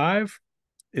 1-meter dive,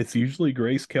 it's usually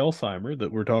Grace Kelsheimer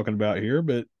that we're talking about here,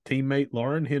 but teammate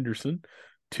Lauren Henderson,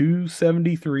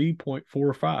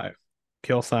 273.45.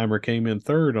 Kelsheimer came in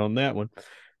third on that one.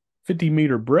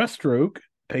 50-meter breaststroke,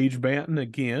 Paige Banton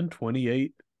again,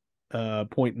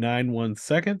 28.91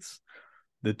 seconds.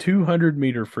 The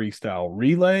 200-meter freestyle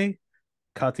relay,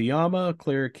 Katayama,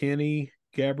 Claire Kinney,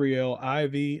 Gabrielle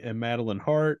Ivy, and Madeline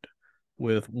Hart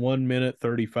with 1 minute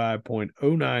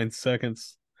 35.09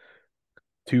 seconds.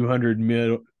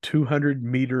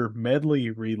 200-meter medley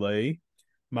relay,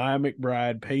 Maya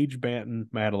McBride, Paige Banton,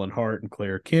 Madeline Hart, and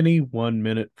Claire Kinney, 1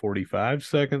 minute 45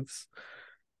 seconds.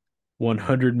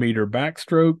 100-meter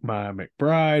backstroke, Maya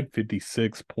McBride,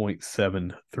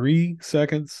 56.73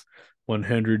 seconds.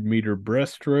 100-meter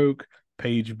breaststroke,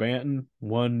 Paige Banton,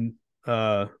 1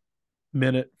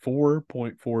 minute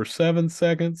 4.47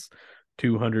 seconds.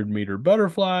 200-meter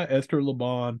butterfly, Esther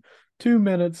Laban, 2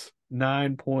 minutes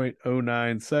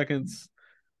 9.09 seconds.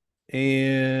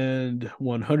 And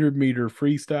 100-meter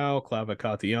freestyle, Clava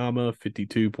Katayama,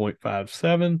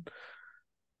 52.57.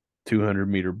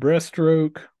 200-meter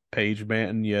breaststroke, Paige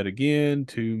Banton yet again,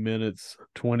 2 minutes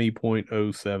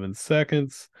 20.07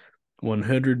 seconds.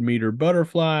 100-meter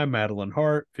butterfly, Madeline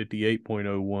Hart,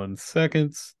 58.01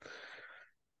 seconds.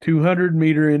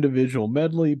 200-meter individual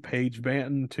medley, Paige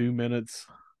Banton, 2 minutes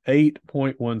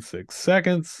 8.16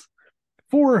 seconds.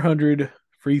 400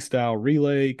 freestyle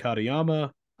relay,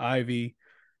 Katayama, Ivy,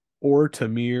 or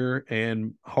Tamir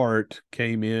and Hart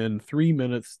came in 3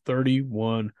 minutes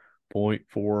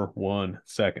 31.41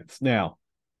 seconds. Now,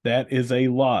 that is a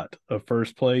lot of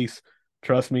first place.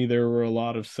 Trust me, there were a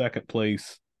lot of second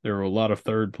place. There were a lot of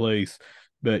third place,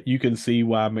 but you can see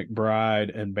why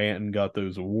McBride and Banton got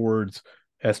those awards.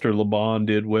 Esther Laban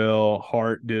did well.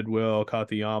 Hart did well.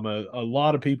 Katayama. A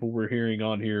lot of people were hearing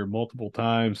on here multiple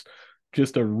times.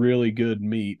 Just a really good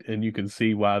meet, and you can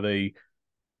see why they.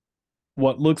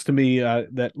 What looks to me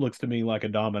that looks to me like a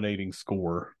dominating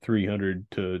score, 300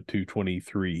 to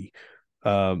 223.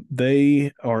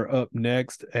 They are up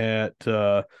next at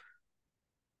the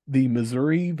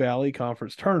Missouri Valley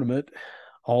Conference Tournament,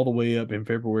 all the way up in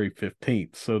February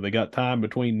 15th. So they got time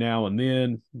between now and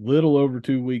then, little over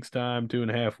 2 weeks time,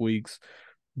 2.5 weeks.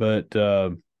 But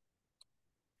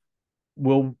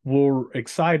we're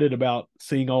excited about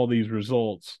seeing all these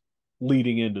results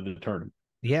leading into the tournament.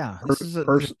 Yeah, this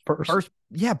is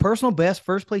personal best,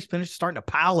 first place finish starting to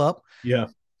pile up. Yeah,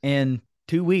 and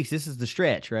 2 weeks. This is the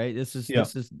stretch, right? This is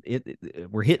it.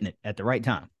 We're hitting it at the right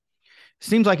time.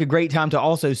 Seems like a great time to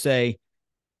also say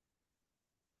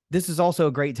this is also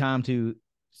a great time to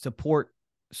support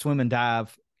swim and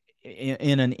dive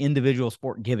in an individual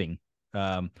sport giving.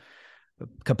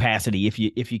 capacity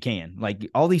if you can. Like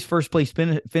all these first place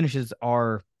finishes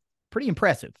are pretty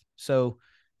impressive. So,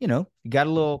 you got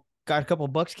a couple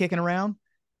of bucks kicking around.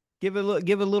 Throw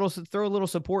a little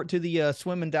support to the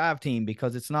swim and dive team,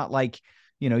 because it's not like,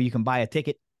 you can buy a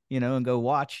ticket, and go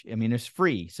watch. I mean, it's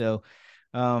free. So,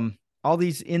 all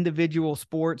these individual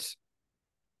sports,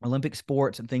 Olympic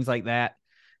sports and things like that,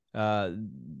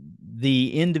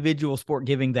 the individual sport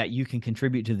giving that you can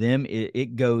contribute to them,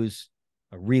 it goes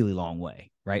a really long way,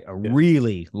 right?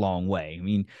 Really long way. I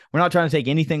mean, we're not trying to take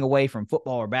anything away from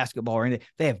football or basketball or anything.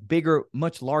 They have bigger,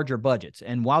 much larger budgets.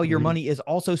 And while your money is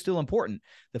also still important,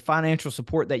 the financial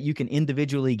support that you can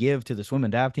individually give to the swim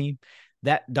and dive team,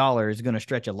 that dollar is going to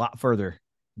stretch a lot further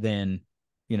than,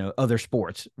 other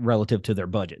sports relative to their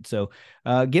budget. So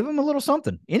give them a little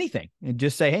something, anything, and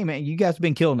just say, hey, man, you guys have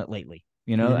been killing it lately.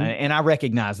 And I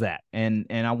recognize that. And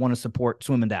I want to support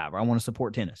swim and dive, or I want to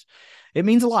support tennis. It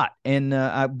means a lot. And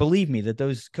I believe me that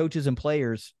those coaches and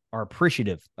players are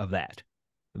appreciative of that.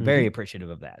 Very appreciative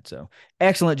of that. So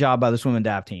excellent job by the swim and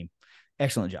dive team.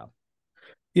 Excellent job.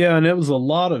 Yeah, and it was a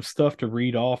lot of stuff to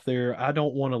read off there. I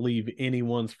don't want to leave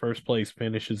anyone's first place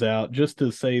finishes out, just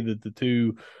to say that the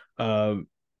two, Banton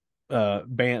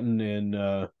and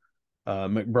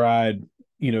McBride,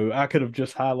 I could have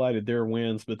just highlighted their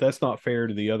wins, but that's not fair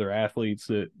to the other athletes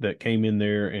that came in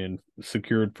there and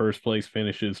secured first place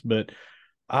finishes. But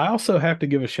I also have to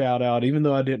give a shout out, even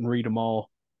though I didn't read them all.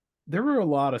 There were a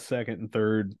lot of second and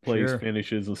third place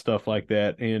finishes and stuff like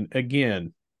that. And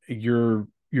again, your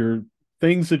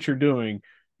things that you're doing,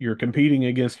 you're competing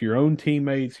against your own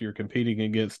teammates, you're competing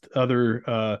against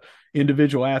other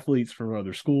individual athletes from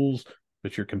other schools,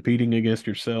 but you're competing against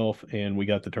yourself. And we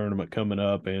got the tournament coming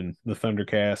up, and the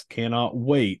Thundercast cannot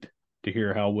wait to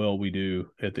hear how well we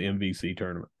do at the MVC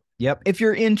tournament. Yep. If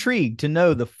you're intrigued to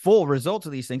know the full results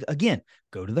of these things, again,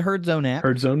 go to the Herd Zone app.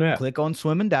 Click on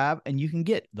swim and dive, and you can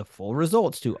get the full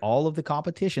results to all of the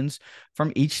competitions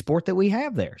from each sport that we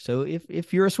have there. So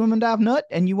if you're a swim and dive nut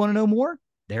and you want to know more,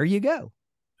 there you go.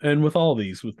 And with all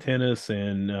these, with tennis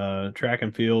and track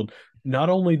and field, not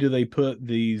only do they put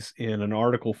these in an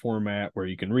article format where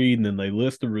you can read, and then they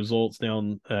list the results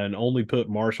down and only put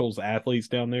Marshall's athletes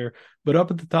down there, but up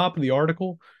at the top of the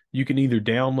article, you can either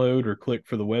download or click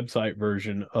for the website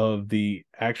version of the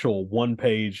actual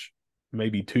 1-page,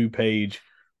 maybe 2-page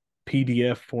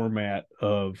PDF format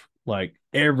of like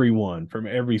everyone from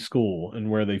every school and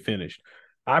where they finished.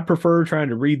 I prefer trying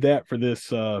to read that for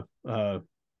this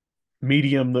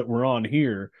medium that we're on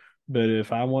here. But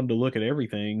if I wanted to look at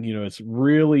everything, it's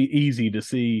really easy to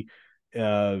see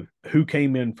who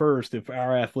came in first. If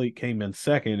our athlete came in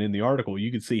second in the article,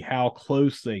 you could see how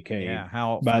close they came. Yeah,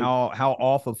 how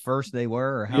off of first they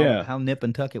were, or how nip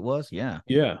and tuck it was. Yeah.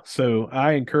 Yeah. So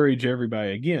I encourage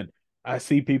everybody. Again, I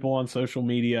see people on social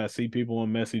media, I see people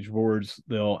on message boards,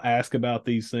 they'll ask about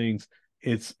these things.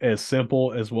 It's as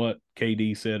simple as what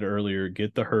KD said earlier.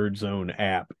 Get the Herd Zone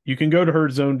app. You can go to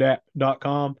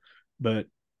herdzone.com, but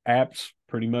apps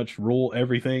pretty much rule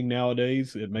everything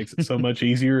nowadays. It makes it so much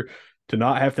easier to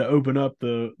not have to open up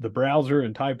the browser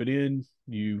and type it in.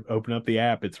 You open up the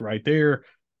app, it's right there.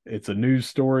 It's a news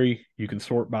story. You can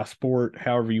sort by sport,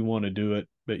 however you want to do it,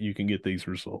 but you can get these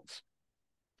results.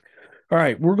 All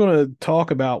right, we're going to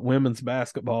talk about women's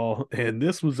basketball, and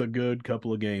this was a good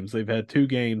couple of games. They've had 2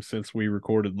 games since we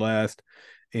recorded last,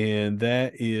 and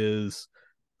that is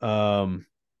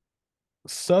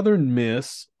Southern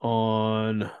Miss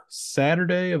on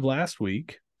Saturday of last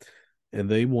week, and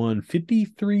they won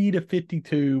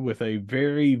 53-52 with a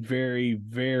very, very,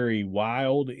 very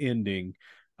wild ending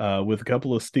with a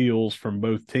couple of steals from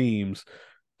both teams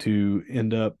to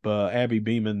end up Abby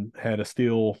Beeman had a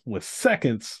steal with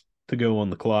seconds to go on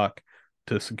the clock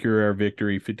to secure our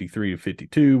victory,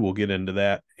 53-52. We'll get into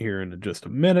that here in just a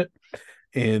minute.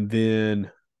 And then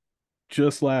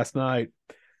just last night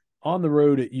on the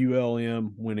road at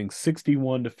ULM, winning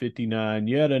 61-59,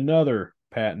 yet another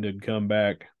patented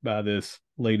comeback by this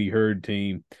Lady Herd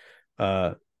team.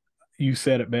 You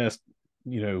said it best,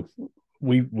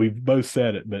 we've both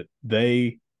said it, but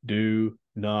they do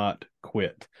not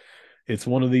quit. It's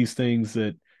one of these things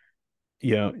that,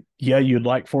 you'd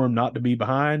like for them not to be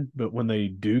behind, but when they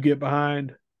do get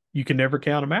behind, you can never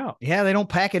count them out. Yeah, they don't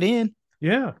pack it in.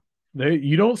 Yeah,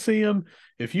 you don't see them.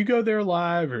 If you go there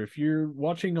live, or if you're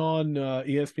watching on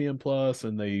ESPN Plus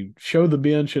and they show the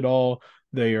bench at all,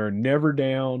 they are never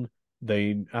down.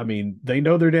 They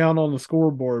know they're down on the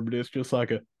scoreboard, but it's just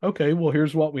like okay, well,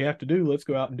 here's what we have to do. Let's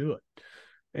go out and do it.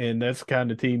 And that's the kind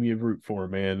of team you root for,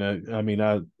 man.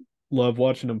 I love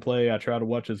watching them play. I try to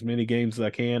watch as many games as I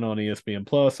can on ESPN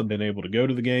Plus. I've been able to go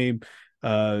to the game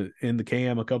in the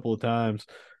cam a couple of times.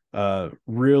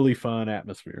 Really fun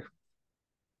atmosphere.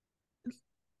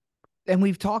 And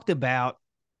we've talked about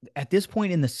at this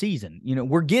point in the season,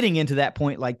 we're getting into that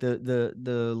point, like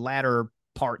the latter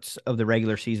parts of the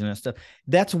regular season and stuff.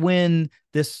 That's when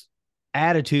this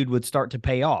attitude would start to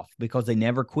pay off, because they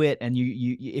never quit. And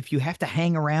you if you have to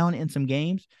hang around in some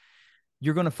games,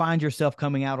 you're going to find yourself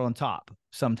coming out on top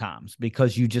sometimes,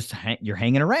 because you're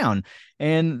hanging around.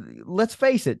 And let's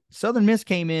face it, Southern Miss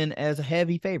came in as a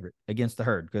heavy favorite against the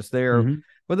Herd, because they're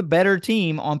the better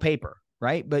team on paper,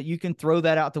 right? But you can throw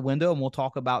that out the window, and we'll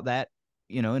talk about that,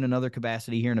 in another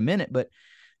capacity here in a minute. But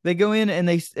they go in and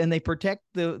they protect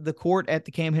the court at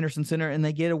the Cam Henderson Center, and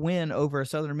they get a win over a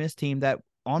Southern Miss team that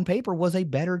on paper was a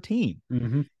better team.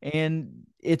 And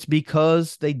it's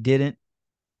because they didn't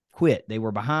quit. They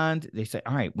were behind. They said,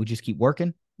 all right, we just keep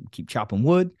working, keep chopping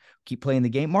wood, keep playing the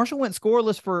game. Marshall went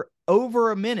scoreless for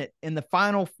over a minute in the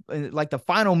final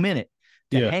minute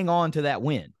to hang on to that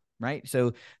win, right?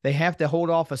 So they have to hold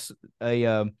off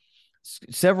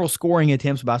several scoring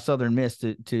attempts by Southern Miss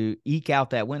to eke out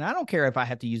that win. I don't care if I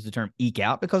have to use the term eke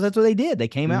out, because that's what they did. They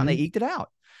came out and they eked it out,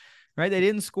 right? They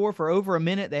didn't score for over a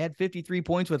minute. They had 53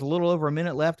 points with a little over a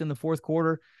minute left in the fourth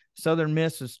quarter. Southern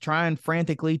Miss was trying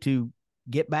frantically to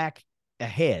get back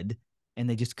ahead, and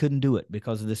they just couldn't do it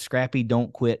because of the scrappy,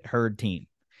 don't quit Herd team.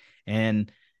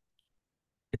 And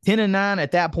 10-9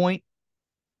 at that point,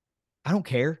 I don't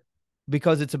care,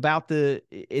 because it's about the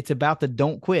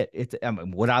don't quit.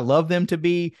 Would I love them to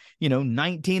be,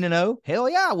 19-0? Hell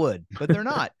yeah, I would, but they're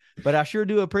not. But I sure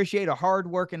do appreciate a hard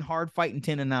working, hard fighting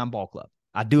 10-9 ball club.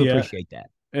 I do appreciate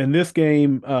that. And this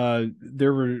game,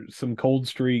 there were some cold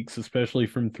streaks, especially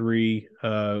from three,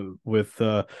 with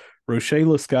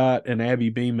Rochella Scott and Abby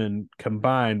Beeman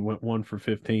combined went 1 for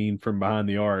 15 from behind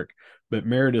the arc. But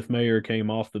Meredith Mayer came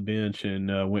off the bench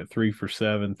and went 3 for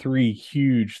 7, 3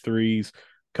 huge threes,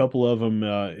 a couple of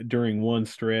them during one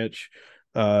stretch.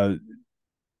 You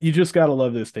just got to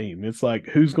love this team. It's like,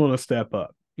 who's going to step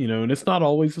up? And it's not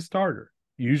always a starter.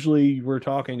 Usually we're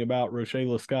talking about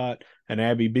Rochella Scott and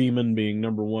Abby Beeman being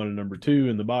number 1 and number 2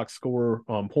 in the box score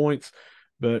on points.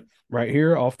 But right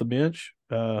here off the bench,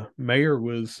 Mayer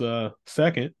was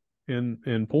second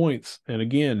in points. And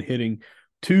again, hitting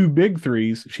 2 big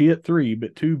threes. She hit 3,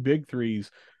 but 2 big threes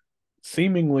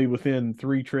seemingly within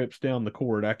 3 trips down the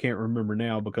court. I can't remember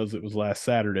now because it was last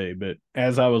Saturday. But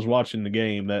as I was watching the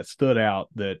game, that stood out,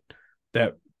 that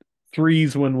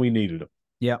threes when we needed them.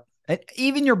 Yeah.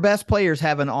 Even your best players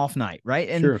have an off night, right?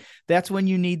 And that's when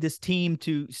you need this team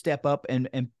to step up and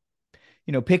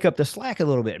pick up the slack a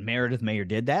little bit. Meredith Mayer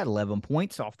did that, 11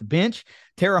 points off the bench.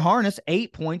 Tara Harness,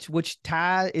 8 points, which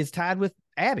is tied with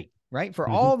Abby, right? For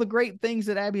all the great things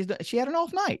that Abby has done, she had an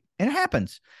off night, and it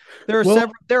happens. There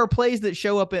are plays that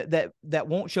show up that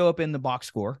won't show up in the box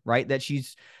score, right? That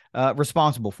she's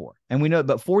responsible for. And we know,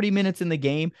 but 40 minutes in the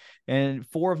game and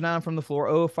 4 of 9 from the floor,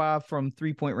 0 of 5 from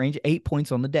 3-point range, 8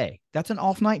 points on the day. That's an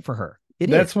off night for her.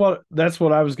 That's what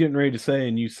I was getting ready to say.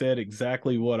 And you said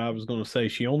exactly what I was going to say.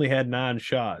 She only had 9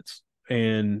 shots,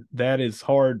 and that is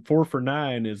hard. 4 for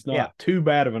 9 is not too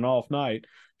bad of an off night.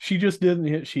 She just didn't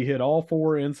hit. She hit all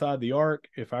 4 inside the arc.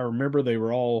 If I remember, they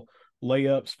were all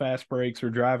layups, fast breaks, or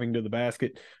driving to the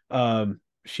basket.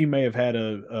 She may have had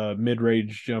a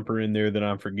mid-range jumper in there that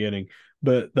I'm forgetting,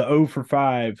 but the 0 for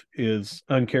 5 is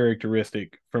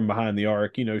uncharacteristic from behind the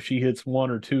arc. She hits 1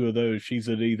 or 2 of those, she's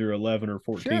at either 11 or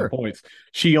 14 points.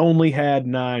 She only had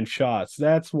 9 shots.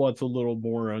 That's what's a little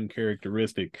more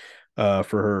uncharacteristic for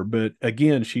her. But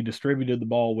again, she distributed the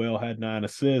ball well, had 9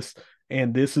 assists,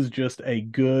 and this is just a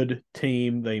good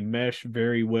team. They mesh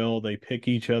very well. They pick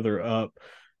each other up.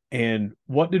 And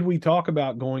what did we talk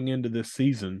about going into this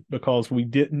season? Because we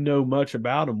didn't know much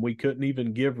about them. We couldn't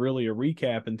even give really a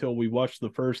recap until we watched the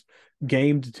first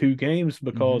game to 2 games,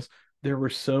 because there were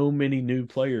so many new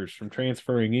players from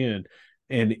transferring in.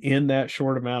 And in that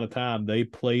short amount of time, they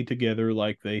played together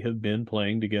like they have been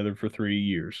playing together for 3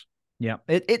 years. Yeah,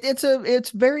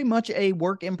 it's very much a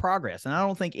work in progress. And I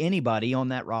don't think anybody on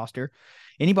that roster,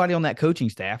 anybody on that coaching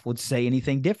staff would say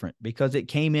anything different, because it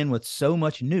came in with so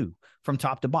much new from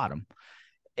top to bottom.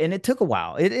 And it took a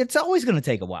while. It's always going to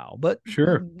take a while. But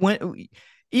even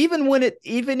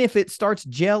if it starts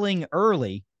gelling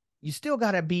early, you still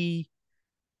got to be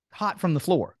hot from the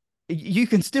floor. You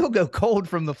can still go cold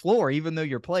from the floor, even though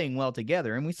you're playing well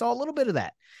together. And we saw a little bit of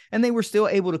that. And they were still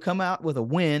able to come out with a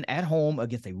win at home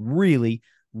against a really,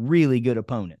 really good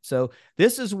opponent. So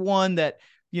this is one that,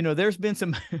 there's been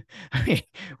some,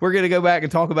 we're going to go back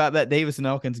and talk about that Davis and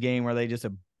Elkins game where they just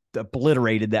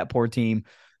obliterated that poor team.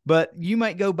 But you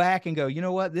might go back and go, you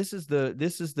know what? This is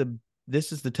the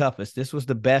this is the toughest. This was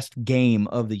the best game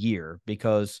of the year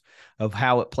because of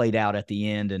how it played out at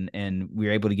the end, and we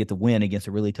were able to get the win against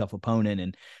a really tough opponent.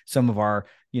 And some of our,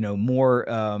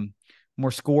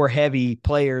 more score heavy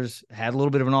players had a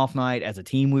little bit of an off night. As a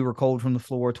team, we were cold from the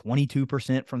floor,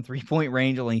 22% from 3-point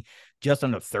range, only just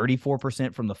under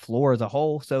 34% from the floor as a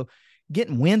whole. So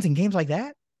getting wins in games like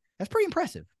that, that's pretty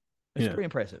impressive. It's pretty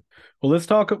impressive. Well, let's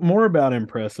talk more about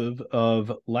impressive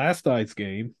of last night's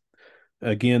game.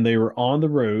 Again, they were on the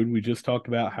road. We just talked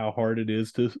about how hard it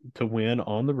is to win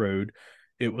on the road.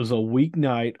 It was a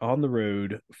weeknight on the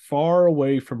road, far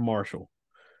away from Marshall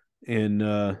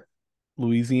in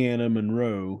Louisiana,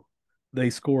 Monroe. They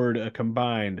scored a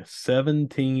combined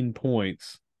 17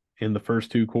 points in the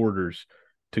first two quarters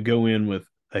to go in with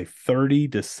a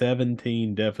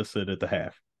 30-17 deficit at the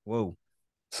half. Whoa.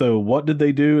 So what did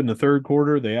they do in the third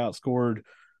quarter? They outscored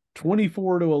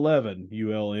 24-11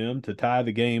 ULM to tie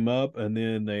the game up, and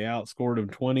then they outscored them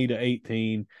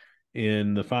 20-18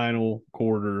 in the final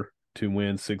quarter to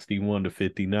win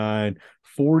 61-59.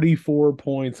 44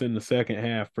 points in the second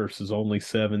half versus only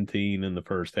 17 in the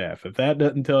first half. If that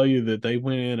doesn't tell you that they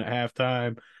went in at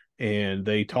halftime and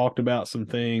they talked about some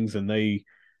things and they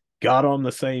got on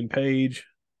the same page,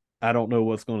 I don't know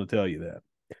what's going to tell you that.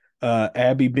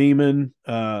 Abby Beeman,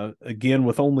 again,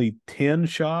 with only 10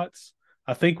 shots.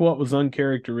 I think what was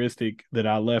uncharacteristic that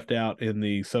I left out in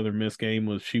the Southern Miss game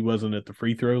was she wasn't at the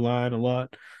free throw line a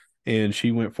lot, and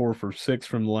she went 4 for 6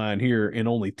 from the line here. In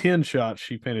only 10 shots,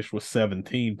 she finished with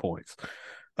 17 points.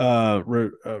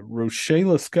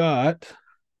 Rochella Scott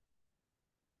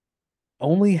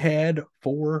only had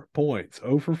 4 points,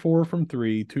 0 for 4 from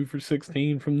 3, 2 for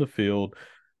 16 from the field,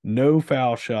 no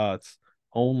foul shots,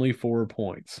 only 4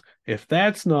 points. If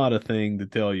that's not a thing to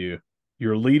tell you,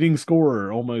 your leading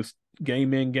scorer almost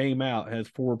game in, game out has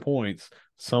 4 points.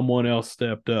 Someone else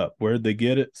stepped up. Where'd they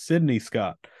get it? Sydney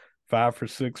Scott, 5 for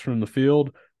 6 from the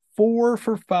field, 4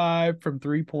 for 5 from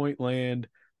 3-point land,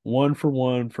 1 for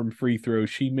 1 from free throw.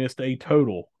 She missed a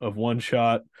total of 1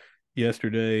 shot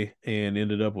yesterday and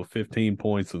ended up with 15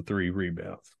 points and 3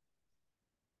 rebounds.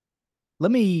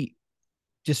 Let me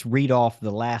just read off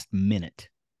the last minute.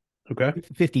 Okay.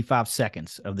 55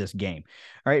 seconds of this game.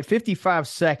 All right, 55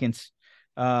 seconds.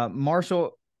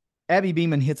 Abby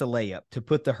Beeman hits a layup to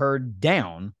put the Herd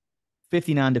down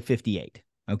 59-58.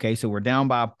 Okay, so we're down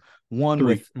by one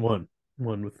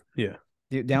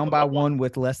down by one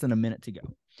with less than a minute to go.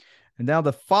 And now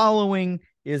the following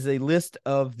is a list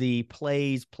of the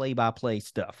play-by-play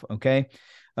stuff. Okay,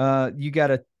 you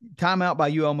got a timeout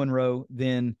by UL Monroe,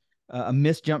 then a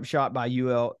missed jump shot by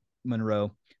UL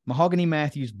Monroe. Mahogany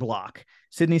Matthews block.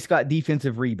 Sydney Scott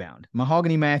defensive rebound.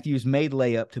 Mahogany Matthews made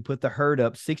layup to put the Herd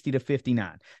up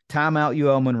 60-59. Timeout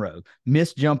UL Monroe.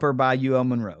 Missed jumper by UL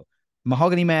Monroe.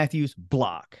 Mahogany Matthews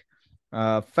block.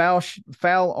 Foul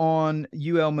on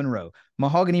UL Monroe.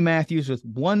 Mahogany Matthews with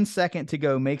 1 second to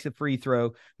go makes a free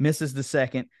throw, misses the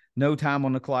second. No time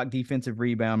on the clock. Defensive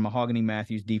rebound. Mahogany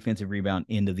Matthews defensive rebound.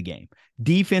 End of the game.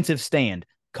 Defensive stand.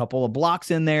 Couple of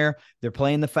blocks in there. They're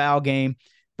playing the foul game,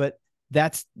 but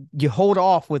you hold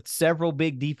off with several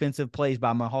big defensive plays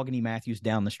by Mahogany Matthews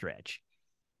down the stretch.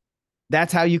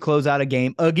 That's how you close out a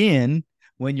game again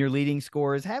when your leading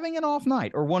scorer is having an off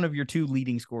night, or one of your two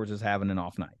leading scorers is having an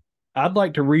off night. I'd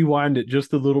like to rewind it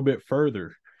just a little bit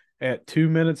further. At 2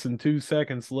 minutes and 2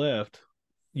 seconds left,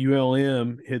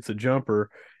 ULM hits a jumper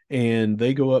and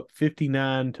they go up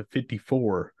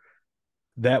 59-54.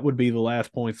 That would be the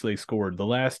last points they scored. The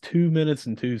last 2 minutes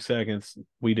and 2 seconds,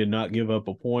 we did not give up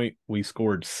a point. We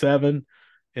scored 7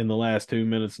 in the last 2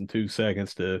 minutes and 2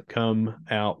 seconds to come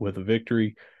out with a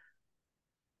victory.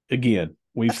 Again,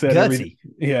 we've said everything.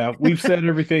 Yeah, we've said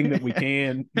everything that we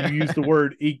can. You use the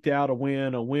word eked out a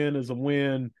win. A win is a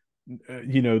win.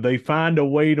 They find a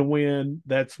way to win.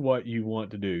 That's what you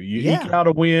want to do. You eke out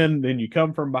a win, then you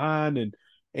come from behind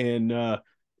and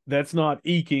that's not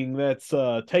eking. That's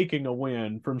taking a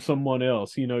win from someone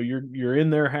else. You're in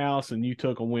their house and you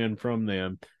took a win from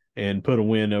them and put a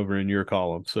win over in your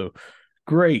column. So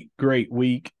great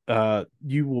week.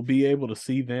 You will be able to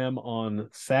see them on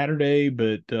Saturday,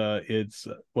 but it's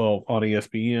on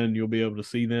ESPN. You'll be able to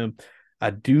see them. I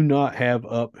do not have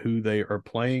up who they are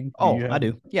playing. I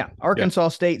do. Yeah. Arkansas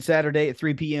State Saturday at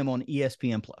 3 p.m. on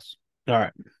ESPN Plus. All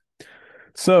right.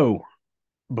 So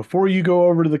before you go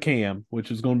over to the cam,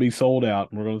 which is going to be sold out,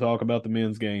 and we're going to talk about the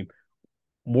men's game,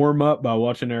 warm up by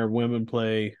watching our women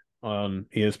play on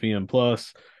ESPN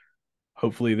Plus.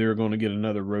 Hopefully they're going to get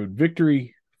another road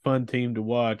victory. Fun team to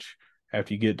watch.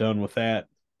 After you get done with that,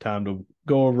 time to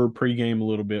go over pregame a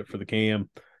little bit for the cam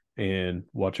and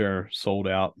watch our sold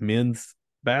out men's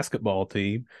basketball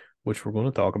team, which we're going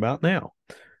to talk about now.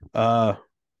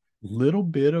 Little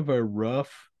bit of a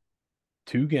rough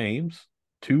 2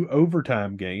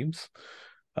 overtime games.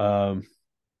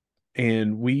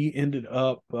 And we ended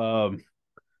up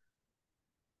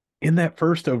in that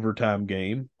first overtime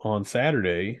game on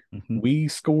Saturday, we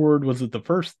scored, was it the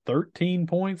first 13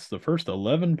 points, the first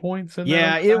 11 points in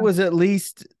Yeah, that it was at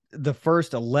least the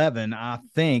first 11, I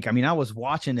think. I mean, I was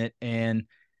watching it, and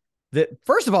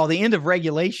first of all, the end of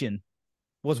regulation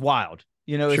was wild.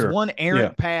 It's one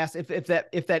errant pass. If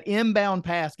that inbound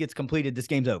pass gets completed, this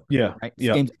game's over. Yeah. Right?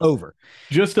 This game's over.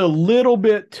 Just a little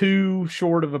bit too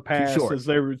short of a pass as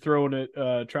they were throwing it,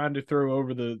 trying to throw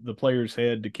over the player's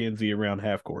head to Kinsey around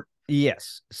half court.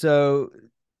 Yes. So,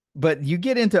 but you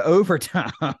get into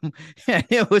overtime, and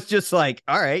it was just like,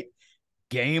 all right,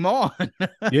 game on.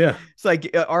 Yeah. It's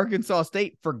like Arkansas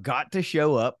State forgot to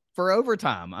show up for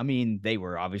overtime. I mean, they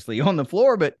were obviously on the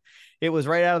floor, but it was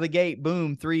right out of the gate.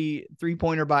 Boom,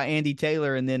 three-pointer by Andy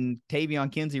Taylor, and then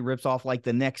Tavion Kinsey rips off like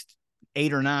the next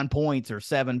 8 or 9 points or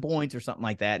 7 points or something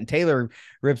like that. And Taylor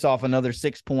rips off another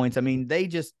 6 points. I mean, they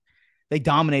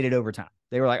dominated overtime.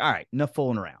 They were like, all right, enough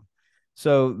fooling around.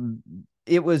 So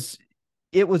it was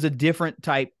a different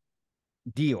type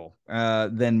deal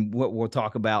than what we'll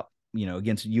talk about,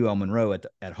 against UL Monroe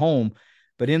at home.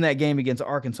 But in that game against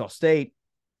Arkansas State,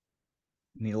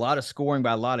 I mean, a lot of scoring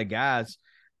by a lot of guys.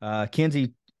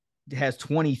 Kinsey has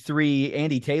 23.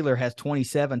 Andy Taylor has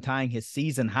 27, tying his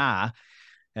season high.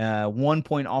 1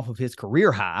 point off of his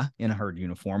career high in a Herd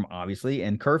uniform, obviously.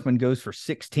 And Kerfman goes for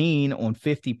 16 on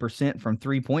 50% from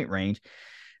 3-point range.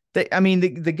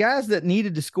 The guys that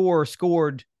needed to score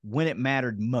scored when it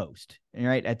mattered most,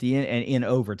 right, at the end and in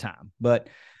overtime. But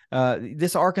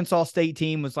this Arkansas State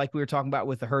team was like we were talking about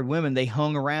with the Herd women. They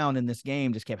hung around in this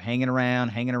game, just kept hanging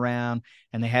around,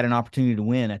 and they had an opportunity to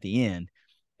win at the end.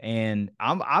 And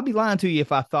I'll be lying to you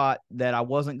if I thought that I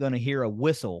wasn't going to hear a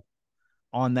whistle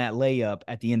on that layup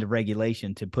at the end of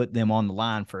regulation to put them on the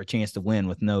line for a chance to win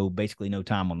with basically no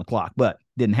time on the clock. But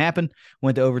didn't happen.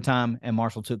 Went to overtime, and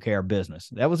Marshall took care of business.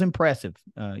 That was impressive,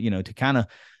 to kind of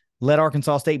let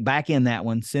Arkansas State back in that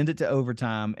one, send it to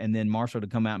overtime, and then Marshall to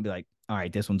come out and be like, all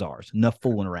right, this one's ours. Enough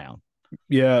fooling around.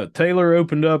 Yeah, Taylor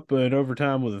opened up in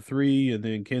overtime with a 3, and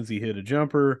then Kinsey hit a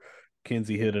jumper.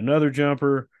 Kinsey hit another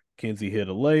jumper. Kinsey hit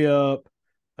a layup.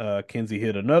 Kinsey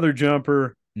hit another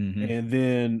jumper. And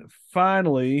then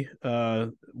finally,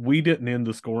 we didn't end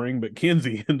the scoring, but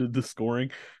Kinsey ended the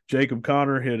scoring. Jacob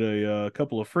Connor hit a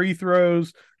couple of free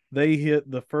throws. They hit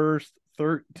the first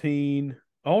 13.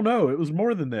 Oh, no, it was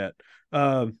more than that.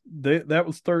 That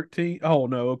was 13. Oh,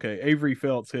 no, okay. Avery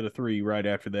Phelps hit a 3 right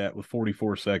after that with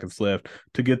 44 seconds left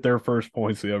to get their first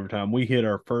points of the overtime. We hit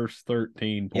our first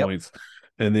 13 points.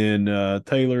 And then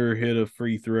Taylor hit a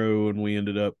free throw, and we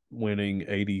ended up winning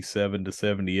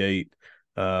 87-78.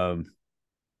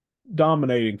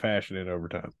 Dominating fashion in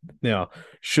overtime. Now,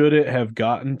 should it have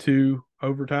gotten to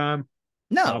overtime?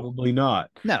 No, probably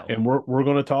not. No, and we're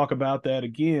going to talk about that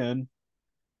again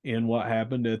in what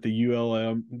happened at the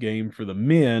ULM game for the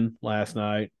men last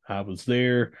night. I was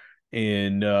there,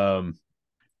 and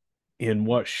in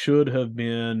what should have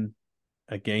been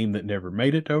a game that never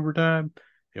made it to overtime,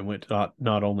 and went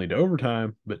not only to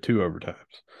overtime but 2 overtimes.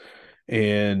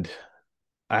 And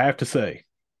I have to say,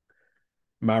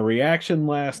 my reaction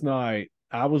last night,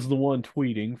 I was the one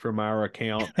tweeting from our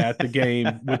account at the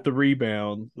game with the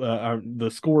rebound, the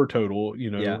score total,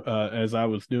 as I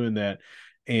was doing that.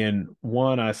 And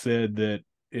I said that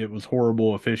it was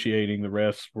horrible officiating. The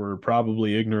refs were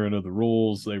probably ignorant of the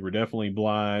rules. They were definitely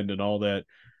blind and all that.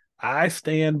 I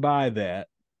stand by that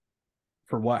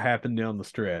for what happened down the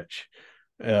stretch,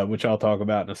 which I'll talk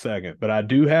about in a second. But I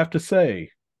do have to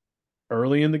say,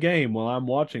 early in the game while I'm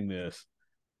watching this,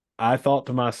 I thought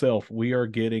to myself, we are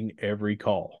getting every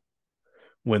call.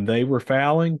 When they were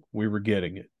fouling, we were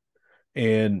getting it.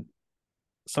 And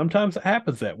sometimes it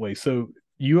happens that way. So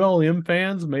ULM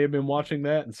fans may have been watching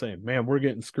that and saying, man, we're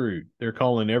getting screwed. They're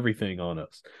calling everything on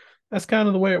us. That's kind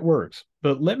of the way it works.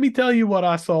 But let me tell you what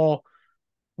I saw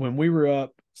when we were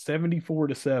up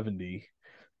 74-70,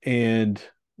 and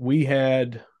we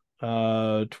had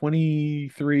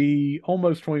 23,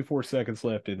 almost 24 seconds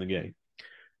left in the game.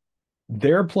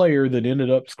 Their player that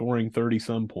ended up scoring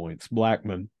 30-some points,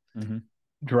 Blackman,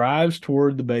 drives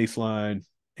toward the baseline.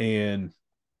 And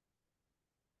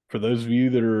for those of you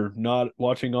that are not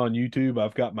watching on YouTube,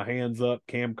 I've got my hands up.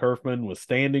 Cam Kerfman was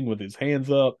standing with his hands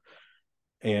up,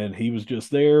 and he was just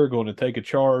there going to take a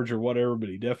charge or whatever, but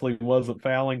he definitely wasn't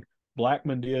fouling.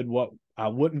 Blackman did what I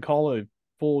wouldn't call a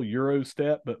full Euro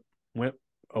step, but went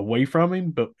away from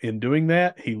him. But in doing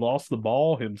that, he lost the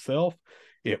ball himself.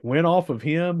 It went off of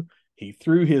him. He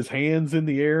threw his hands in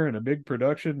the air in a big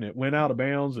production. It went out of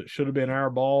bounds. It should have been our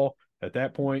ball. At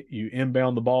that point, you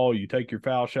inbound the ball, you take your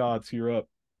foul shots, you're up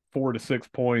 4 to 6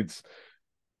 points.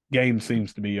 Game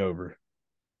seems to be over.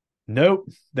 Nope,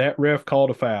 that ref called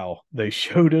a foul. They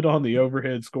showed it on the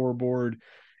overhead scoreboard.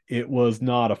 It was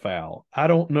not a foul. I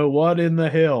don't know what in the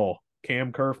hell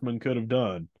Cam Kerfman could have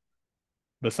done.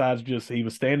 Besides just he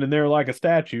was standing there like a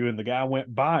statue and the guy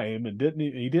went by him and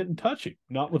he didn't touch him,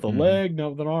 not with a leg,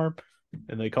 not with an arm,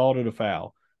 and they called it a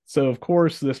foul. So of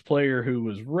course this player who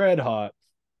was red hot,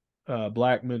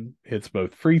 Blackman, hits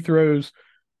both free throws.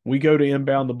 We go to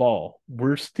inbound the ball.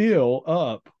 We're still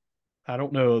up, I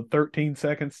don't know, 13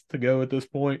 seconds to go at this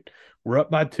point. We're up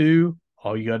by 2.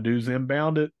 All you got to do is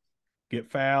inbound it,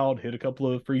 get fouled, hit a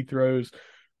couple of free throws.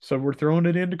 So we're throwing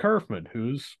it into Kerfman,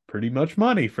 who's pretty much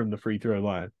money from the free throw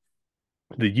line.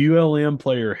 The ULM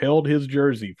player held his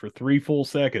jersey for 3 full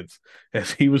seconds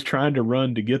as he was trying to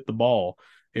run to get the ball.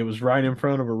 It was right in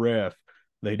front of a ref.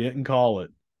 They didn't call it.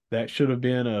 That should have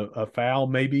been a foul,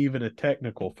 maybe even a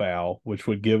technical foul, which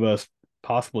would give us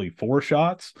possibly 4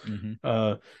 shots.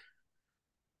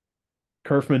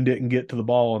 Kerfman didn't get to the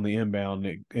ball on the inbound.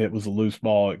 It was a loose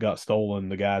ball. It got stolen.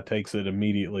 The guy takes it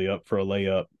immediately up for a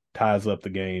layup, ties up the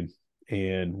game,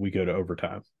 and we go to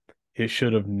overtime. It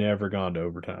should have never gone to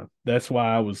overtime. That's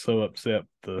why I was so upset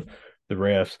with the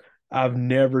refs. I've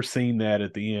never seen that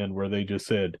at the end where they just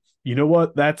said, you know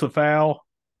what, that's a foul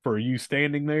for you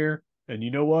standing there. And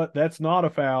you know what? That's not a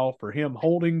foul for him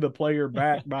holding the player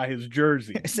back by his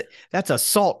jersey. That's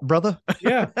assault, brother.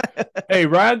 Yeah. Hey,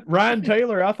 Ryan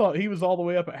Taylor, I thought he was all the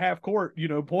way up at half court,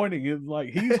 pointing. It's like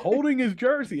he's holding his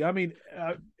jersey. I mean,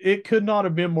 it could not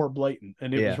have been more blatant.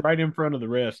 And it was right in front of the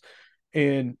refs.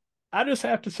 And I just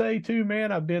have to say, too,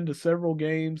 man, I've been to several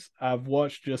games. I've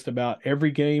watched just about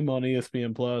every game on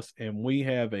ESPN Plus, and we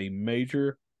have a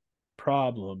major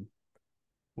problem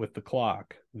with the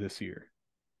clock this year.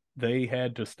 They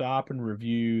had to stop and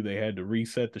review. They had to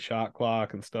reset the shot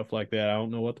clock and stuff like that. I don't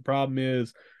know what the problem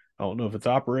is. I don't know if it's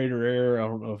operator error. I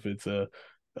don't know if it's a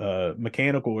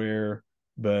mechanical error,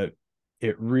 but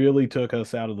it really took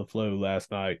us out of the flow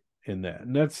last night in that.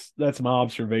 And that's my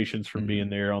observations from being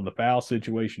there on the foul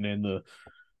situation and the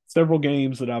several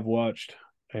games that I've watched,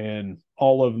 and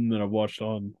all of them that I've watched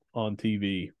on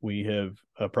TV. We have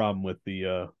a problem with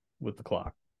the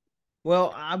clock.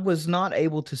 Well, I was not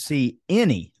able to see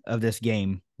any of this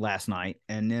game last night.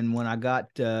 And then when I got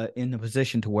in the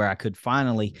position to where I could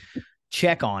finally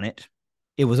check on it,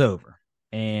 it was over.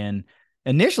 And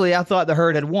initially I thought the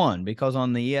Herd had won because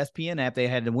on the ESPN app, they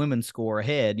had the women's score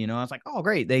ahead. I was like, oh,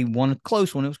 great. They won a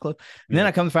close one. It was close. And then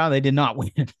I come to find out they did not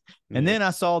win. And then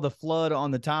I saw the flood on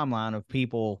the timeline of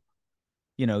people,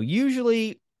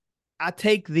 usually I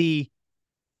take the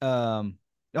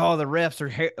refs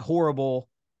are horrible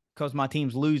because my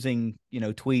team's losing,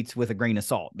 tweets with a grain of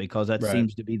salt, because that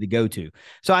seems to be the go-to.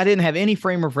 So I didn't have any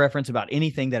frame of reference about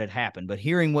anything that had happened, but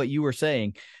hearing what you were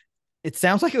saying, it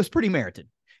sounds like it was pretty merited,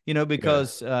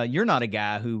 because you're not a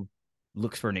guy who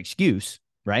looks for an excuse,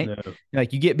 right? No.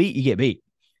 Like you get beat, you get beat.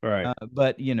 Right.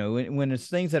 But when it's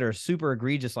things that are super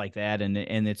egregious like that, and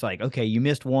it's like, okay, you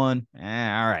missed one. All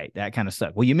right. That kind of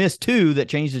sucked. Well, you missed 2 that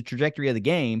changed the trajectory of the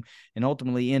game and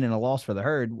ultimately end in a loss for the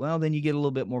Herd. Well, then you get a little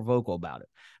bit more vocal about it.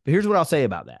 But here's what I'll say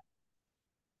about that.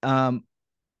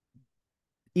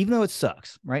 Even though it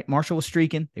sucks, right? Marshall was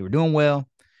streaking. They were doing well.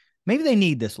 Maybe they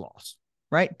need this loss,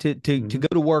 right? To go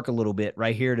to work a little bit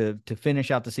right here to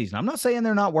finish out the season. I'm not saying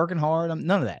they're not working hard.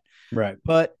 None of that. Right.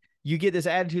 But you get this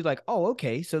attitude like, oh,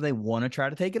 okay, so they want to try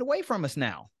to take it away from us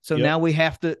now. So now we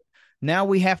have to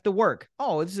work.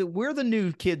 Oh, we're the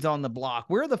new kids on the block.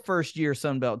 We're the first-year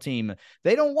Sun Belt team.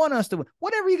 They don't want us to win.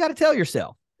 Whatever you got to tell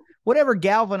yourself. Whatever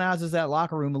galvanizes that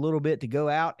locker room a little bit to go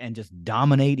out and just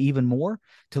dominate even more,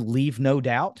 to leave no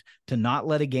doubt, to not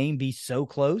let a game be so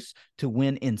close, to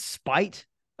win in spite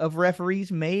of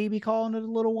referees maybe calling it a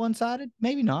little one-sided.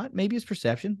 Maybe not. Maybe it's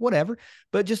perception, whatever.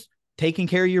 But just taking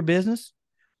care of your business,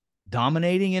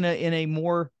 dominating in a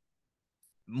more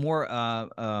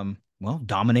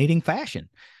dominating fashion.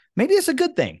 Maybe it's a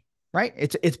good thing, right?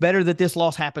 It's better that this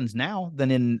loss happens now than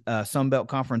in Sun Belt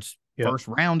Conference first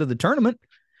round of the tournament.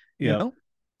 So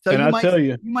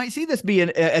you might see this be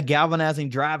a galvanizing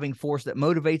driving force that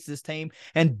motivates this team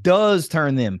and does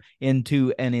turn them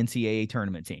into an NCAA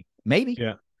tournament team. Maybe.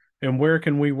 Yeah. And where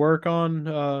can we work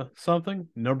on something?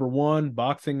 Number 1,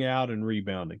 boxing out and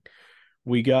rebounding.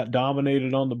 We got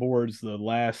dominated on the boards the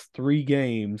last 3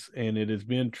 games, and it has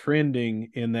been trending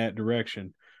in that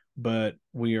direction. But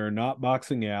we are not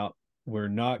boxing out. We're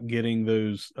not getting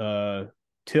those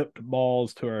tipped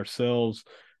balls to ourselves.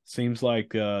 Seems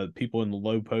like people in the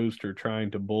low post are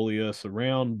trying to bully us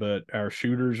around, but our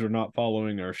shooters are not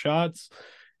following our shots.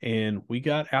 And we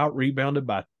got out rebounded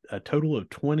by a total of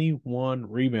 21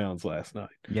 rebounds last night.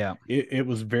 Yeah. It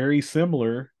was very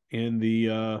similar in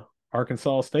the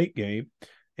Arkansas State game,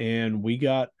 and we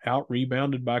got out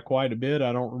rebounded by quite a bit.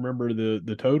 I don't remember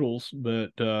the totals,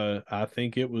 but I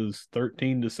think it was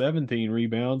 13 to 17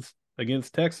 rebounds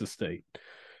against Texas State.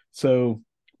 So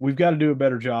we've got to do a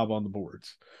better job on the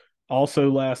boards. Also,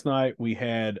 last night we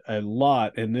had a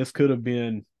lot, and this could have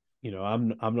been,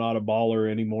 I'm not a baller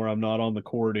anymore. I'm not on the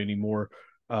court anymore.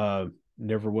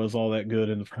 Never was all that good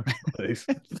in the first place.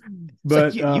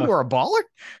 But so you were a baller?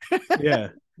 Yeah.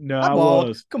 No, I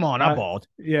was. Come on, I balled.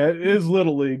 Yeah, it is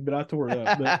little league, but I tore it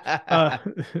up. But,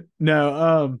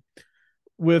 no,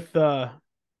 with the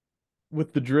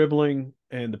dribbling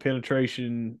and the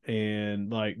penetration and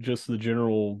like just the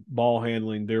general ball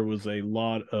handling, there was a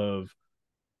lot of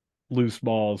loose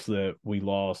balls that we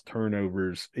lost,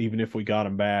 turnovers. Even if we got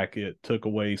them back, it took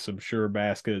away some sure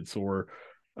baskets or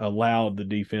allowed the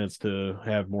defense to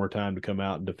have more time to come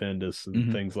out and defend us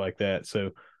and things like that.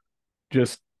 So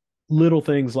just little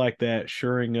things like that,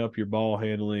 shoring up your ball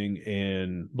handling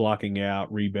and blocking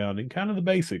out, rebounding, kind of the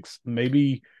basics.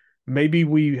 Maybe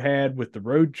we had with the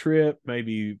road trip,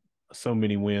 maybe so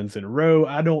many wins in a row.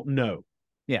 I don't know.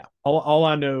 Yeah. All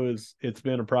I know is it's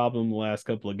been a problem the last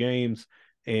couple of games,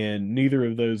 and neither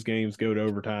of those games go to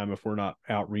overtime if we're not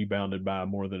out rebounded by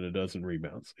more than a dozen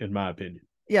rebounds, in my opinion.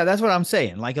 Yeah, that's what I'm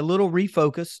saying. Like a little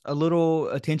refocus, a little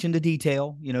attention to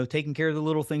detail, taking care of the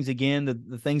little things again,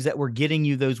 the things that were getting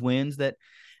you those wins that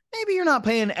maybe you're not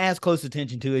paying as close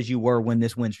attention to as you were when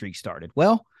this win streak started.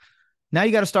 Well, now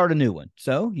you got to start a new one.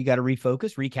 So you got to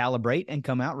refocus, recalibrate, and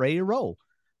come out ready to roll.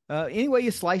 Any way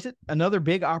you slice it, another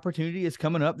big opportunity is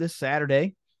coming up this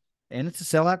Saturday, and it's a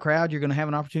sellout crowd. You're going to have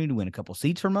an opportunity to win a couple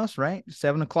seats from us, right?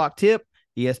 7:00 tip.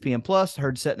 ESPN Plus,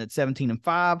 herd setting at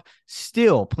 17-5.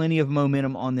 Still plenty of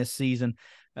momentum on this season.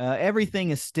 Everything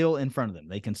is still in front of them.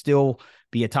 They can still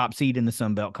be a top seed in the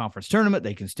Sun Belt Conference tournament.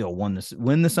 They can still win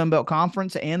the Sun Belt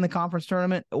Conference and the conference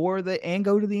tournament, and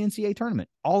go to the NCAA tournament.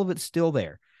 All of it's still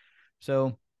there.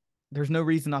 So there's no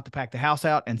reason not to pack the house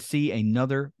out and see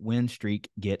another win streak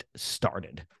get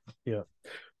started. Yeah.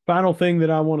 Final thing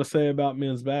that I want to say about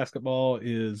men's basketball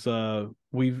is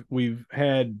we've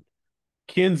had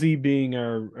Kinsey being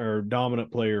our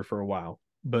dominant player for a while,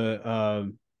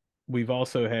 but we've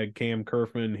also had Cam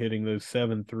Kerfman hitting those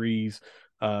 7 threes,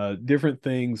 different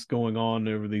things going on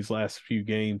over these last few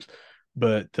games.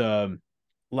 But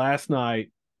last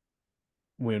night,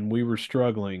 when we were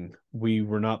struggling, we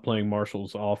were not playing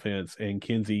Marshall's offense, and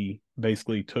Kinsey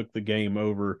basically took the game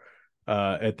over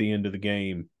at the end of the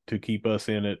game to keep us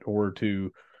in it or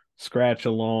to scratch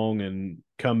along and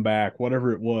come back,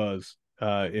 whatever it was.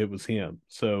 It was him.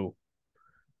 So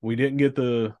we didn't get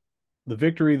the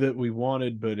victory that we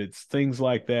wanted, but it's things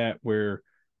like that where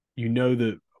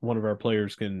that one of our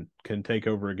players can take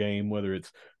over a game, whether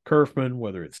it's Kerfman,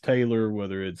 whether it's Taylor,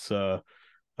 whether it's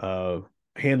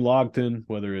Han-Logton,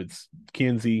 whether it's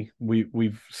Kinsey.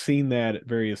 We've seen that at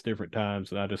various different times,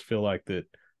 and I just feel like that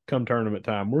come tournament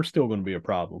time, we're still going to be a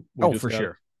problem.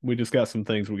 Sure. We just got some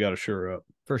things we got to shore up.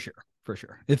 For sure.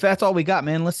 If that's all we got,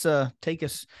 man, let's wrap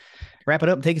it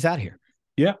up and take us out of here.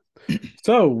 Yeah.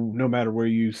 So no matter where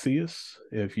you see us,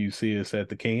 if you see us at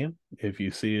the Can, if you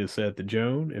see us at the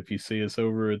Joan, if you see us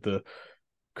over at the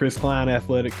Chris Klein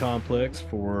Athletic Complex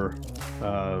for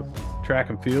track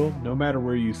and field, no matter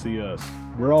where you see us,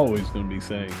 we're always going to be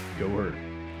saying, go Herd.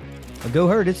 Go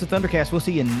Herd. It's the Thundercast. We'll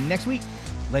see you next week.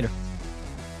 Later.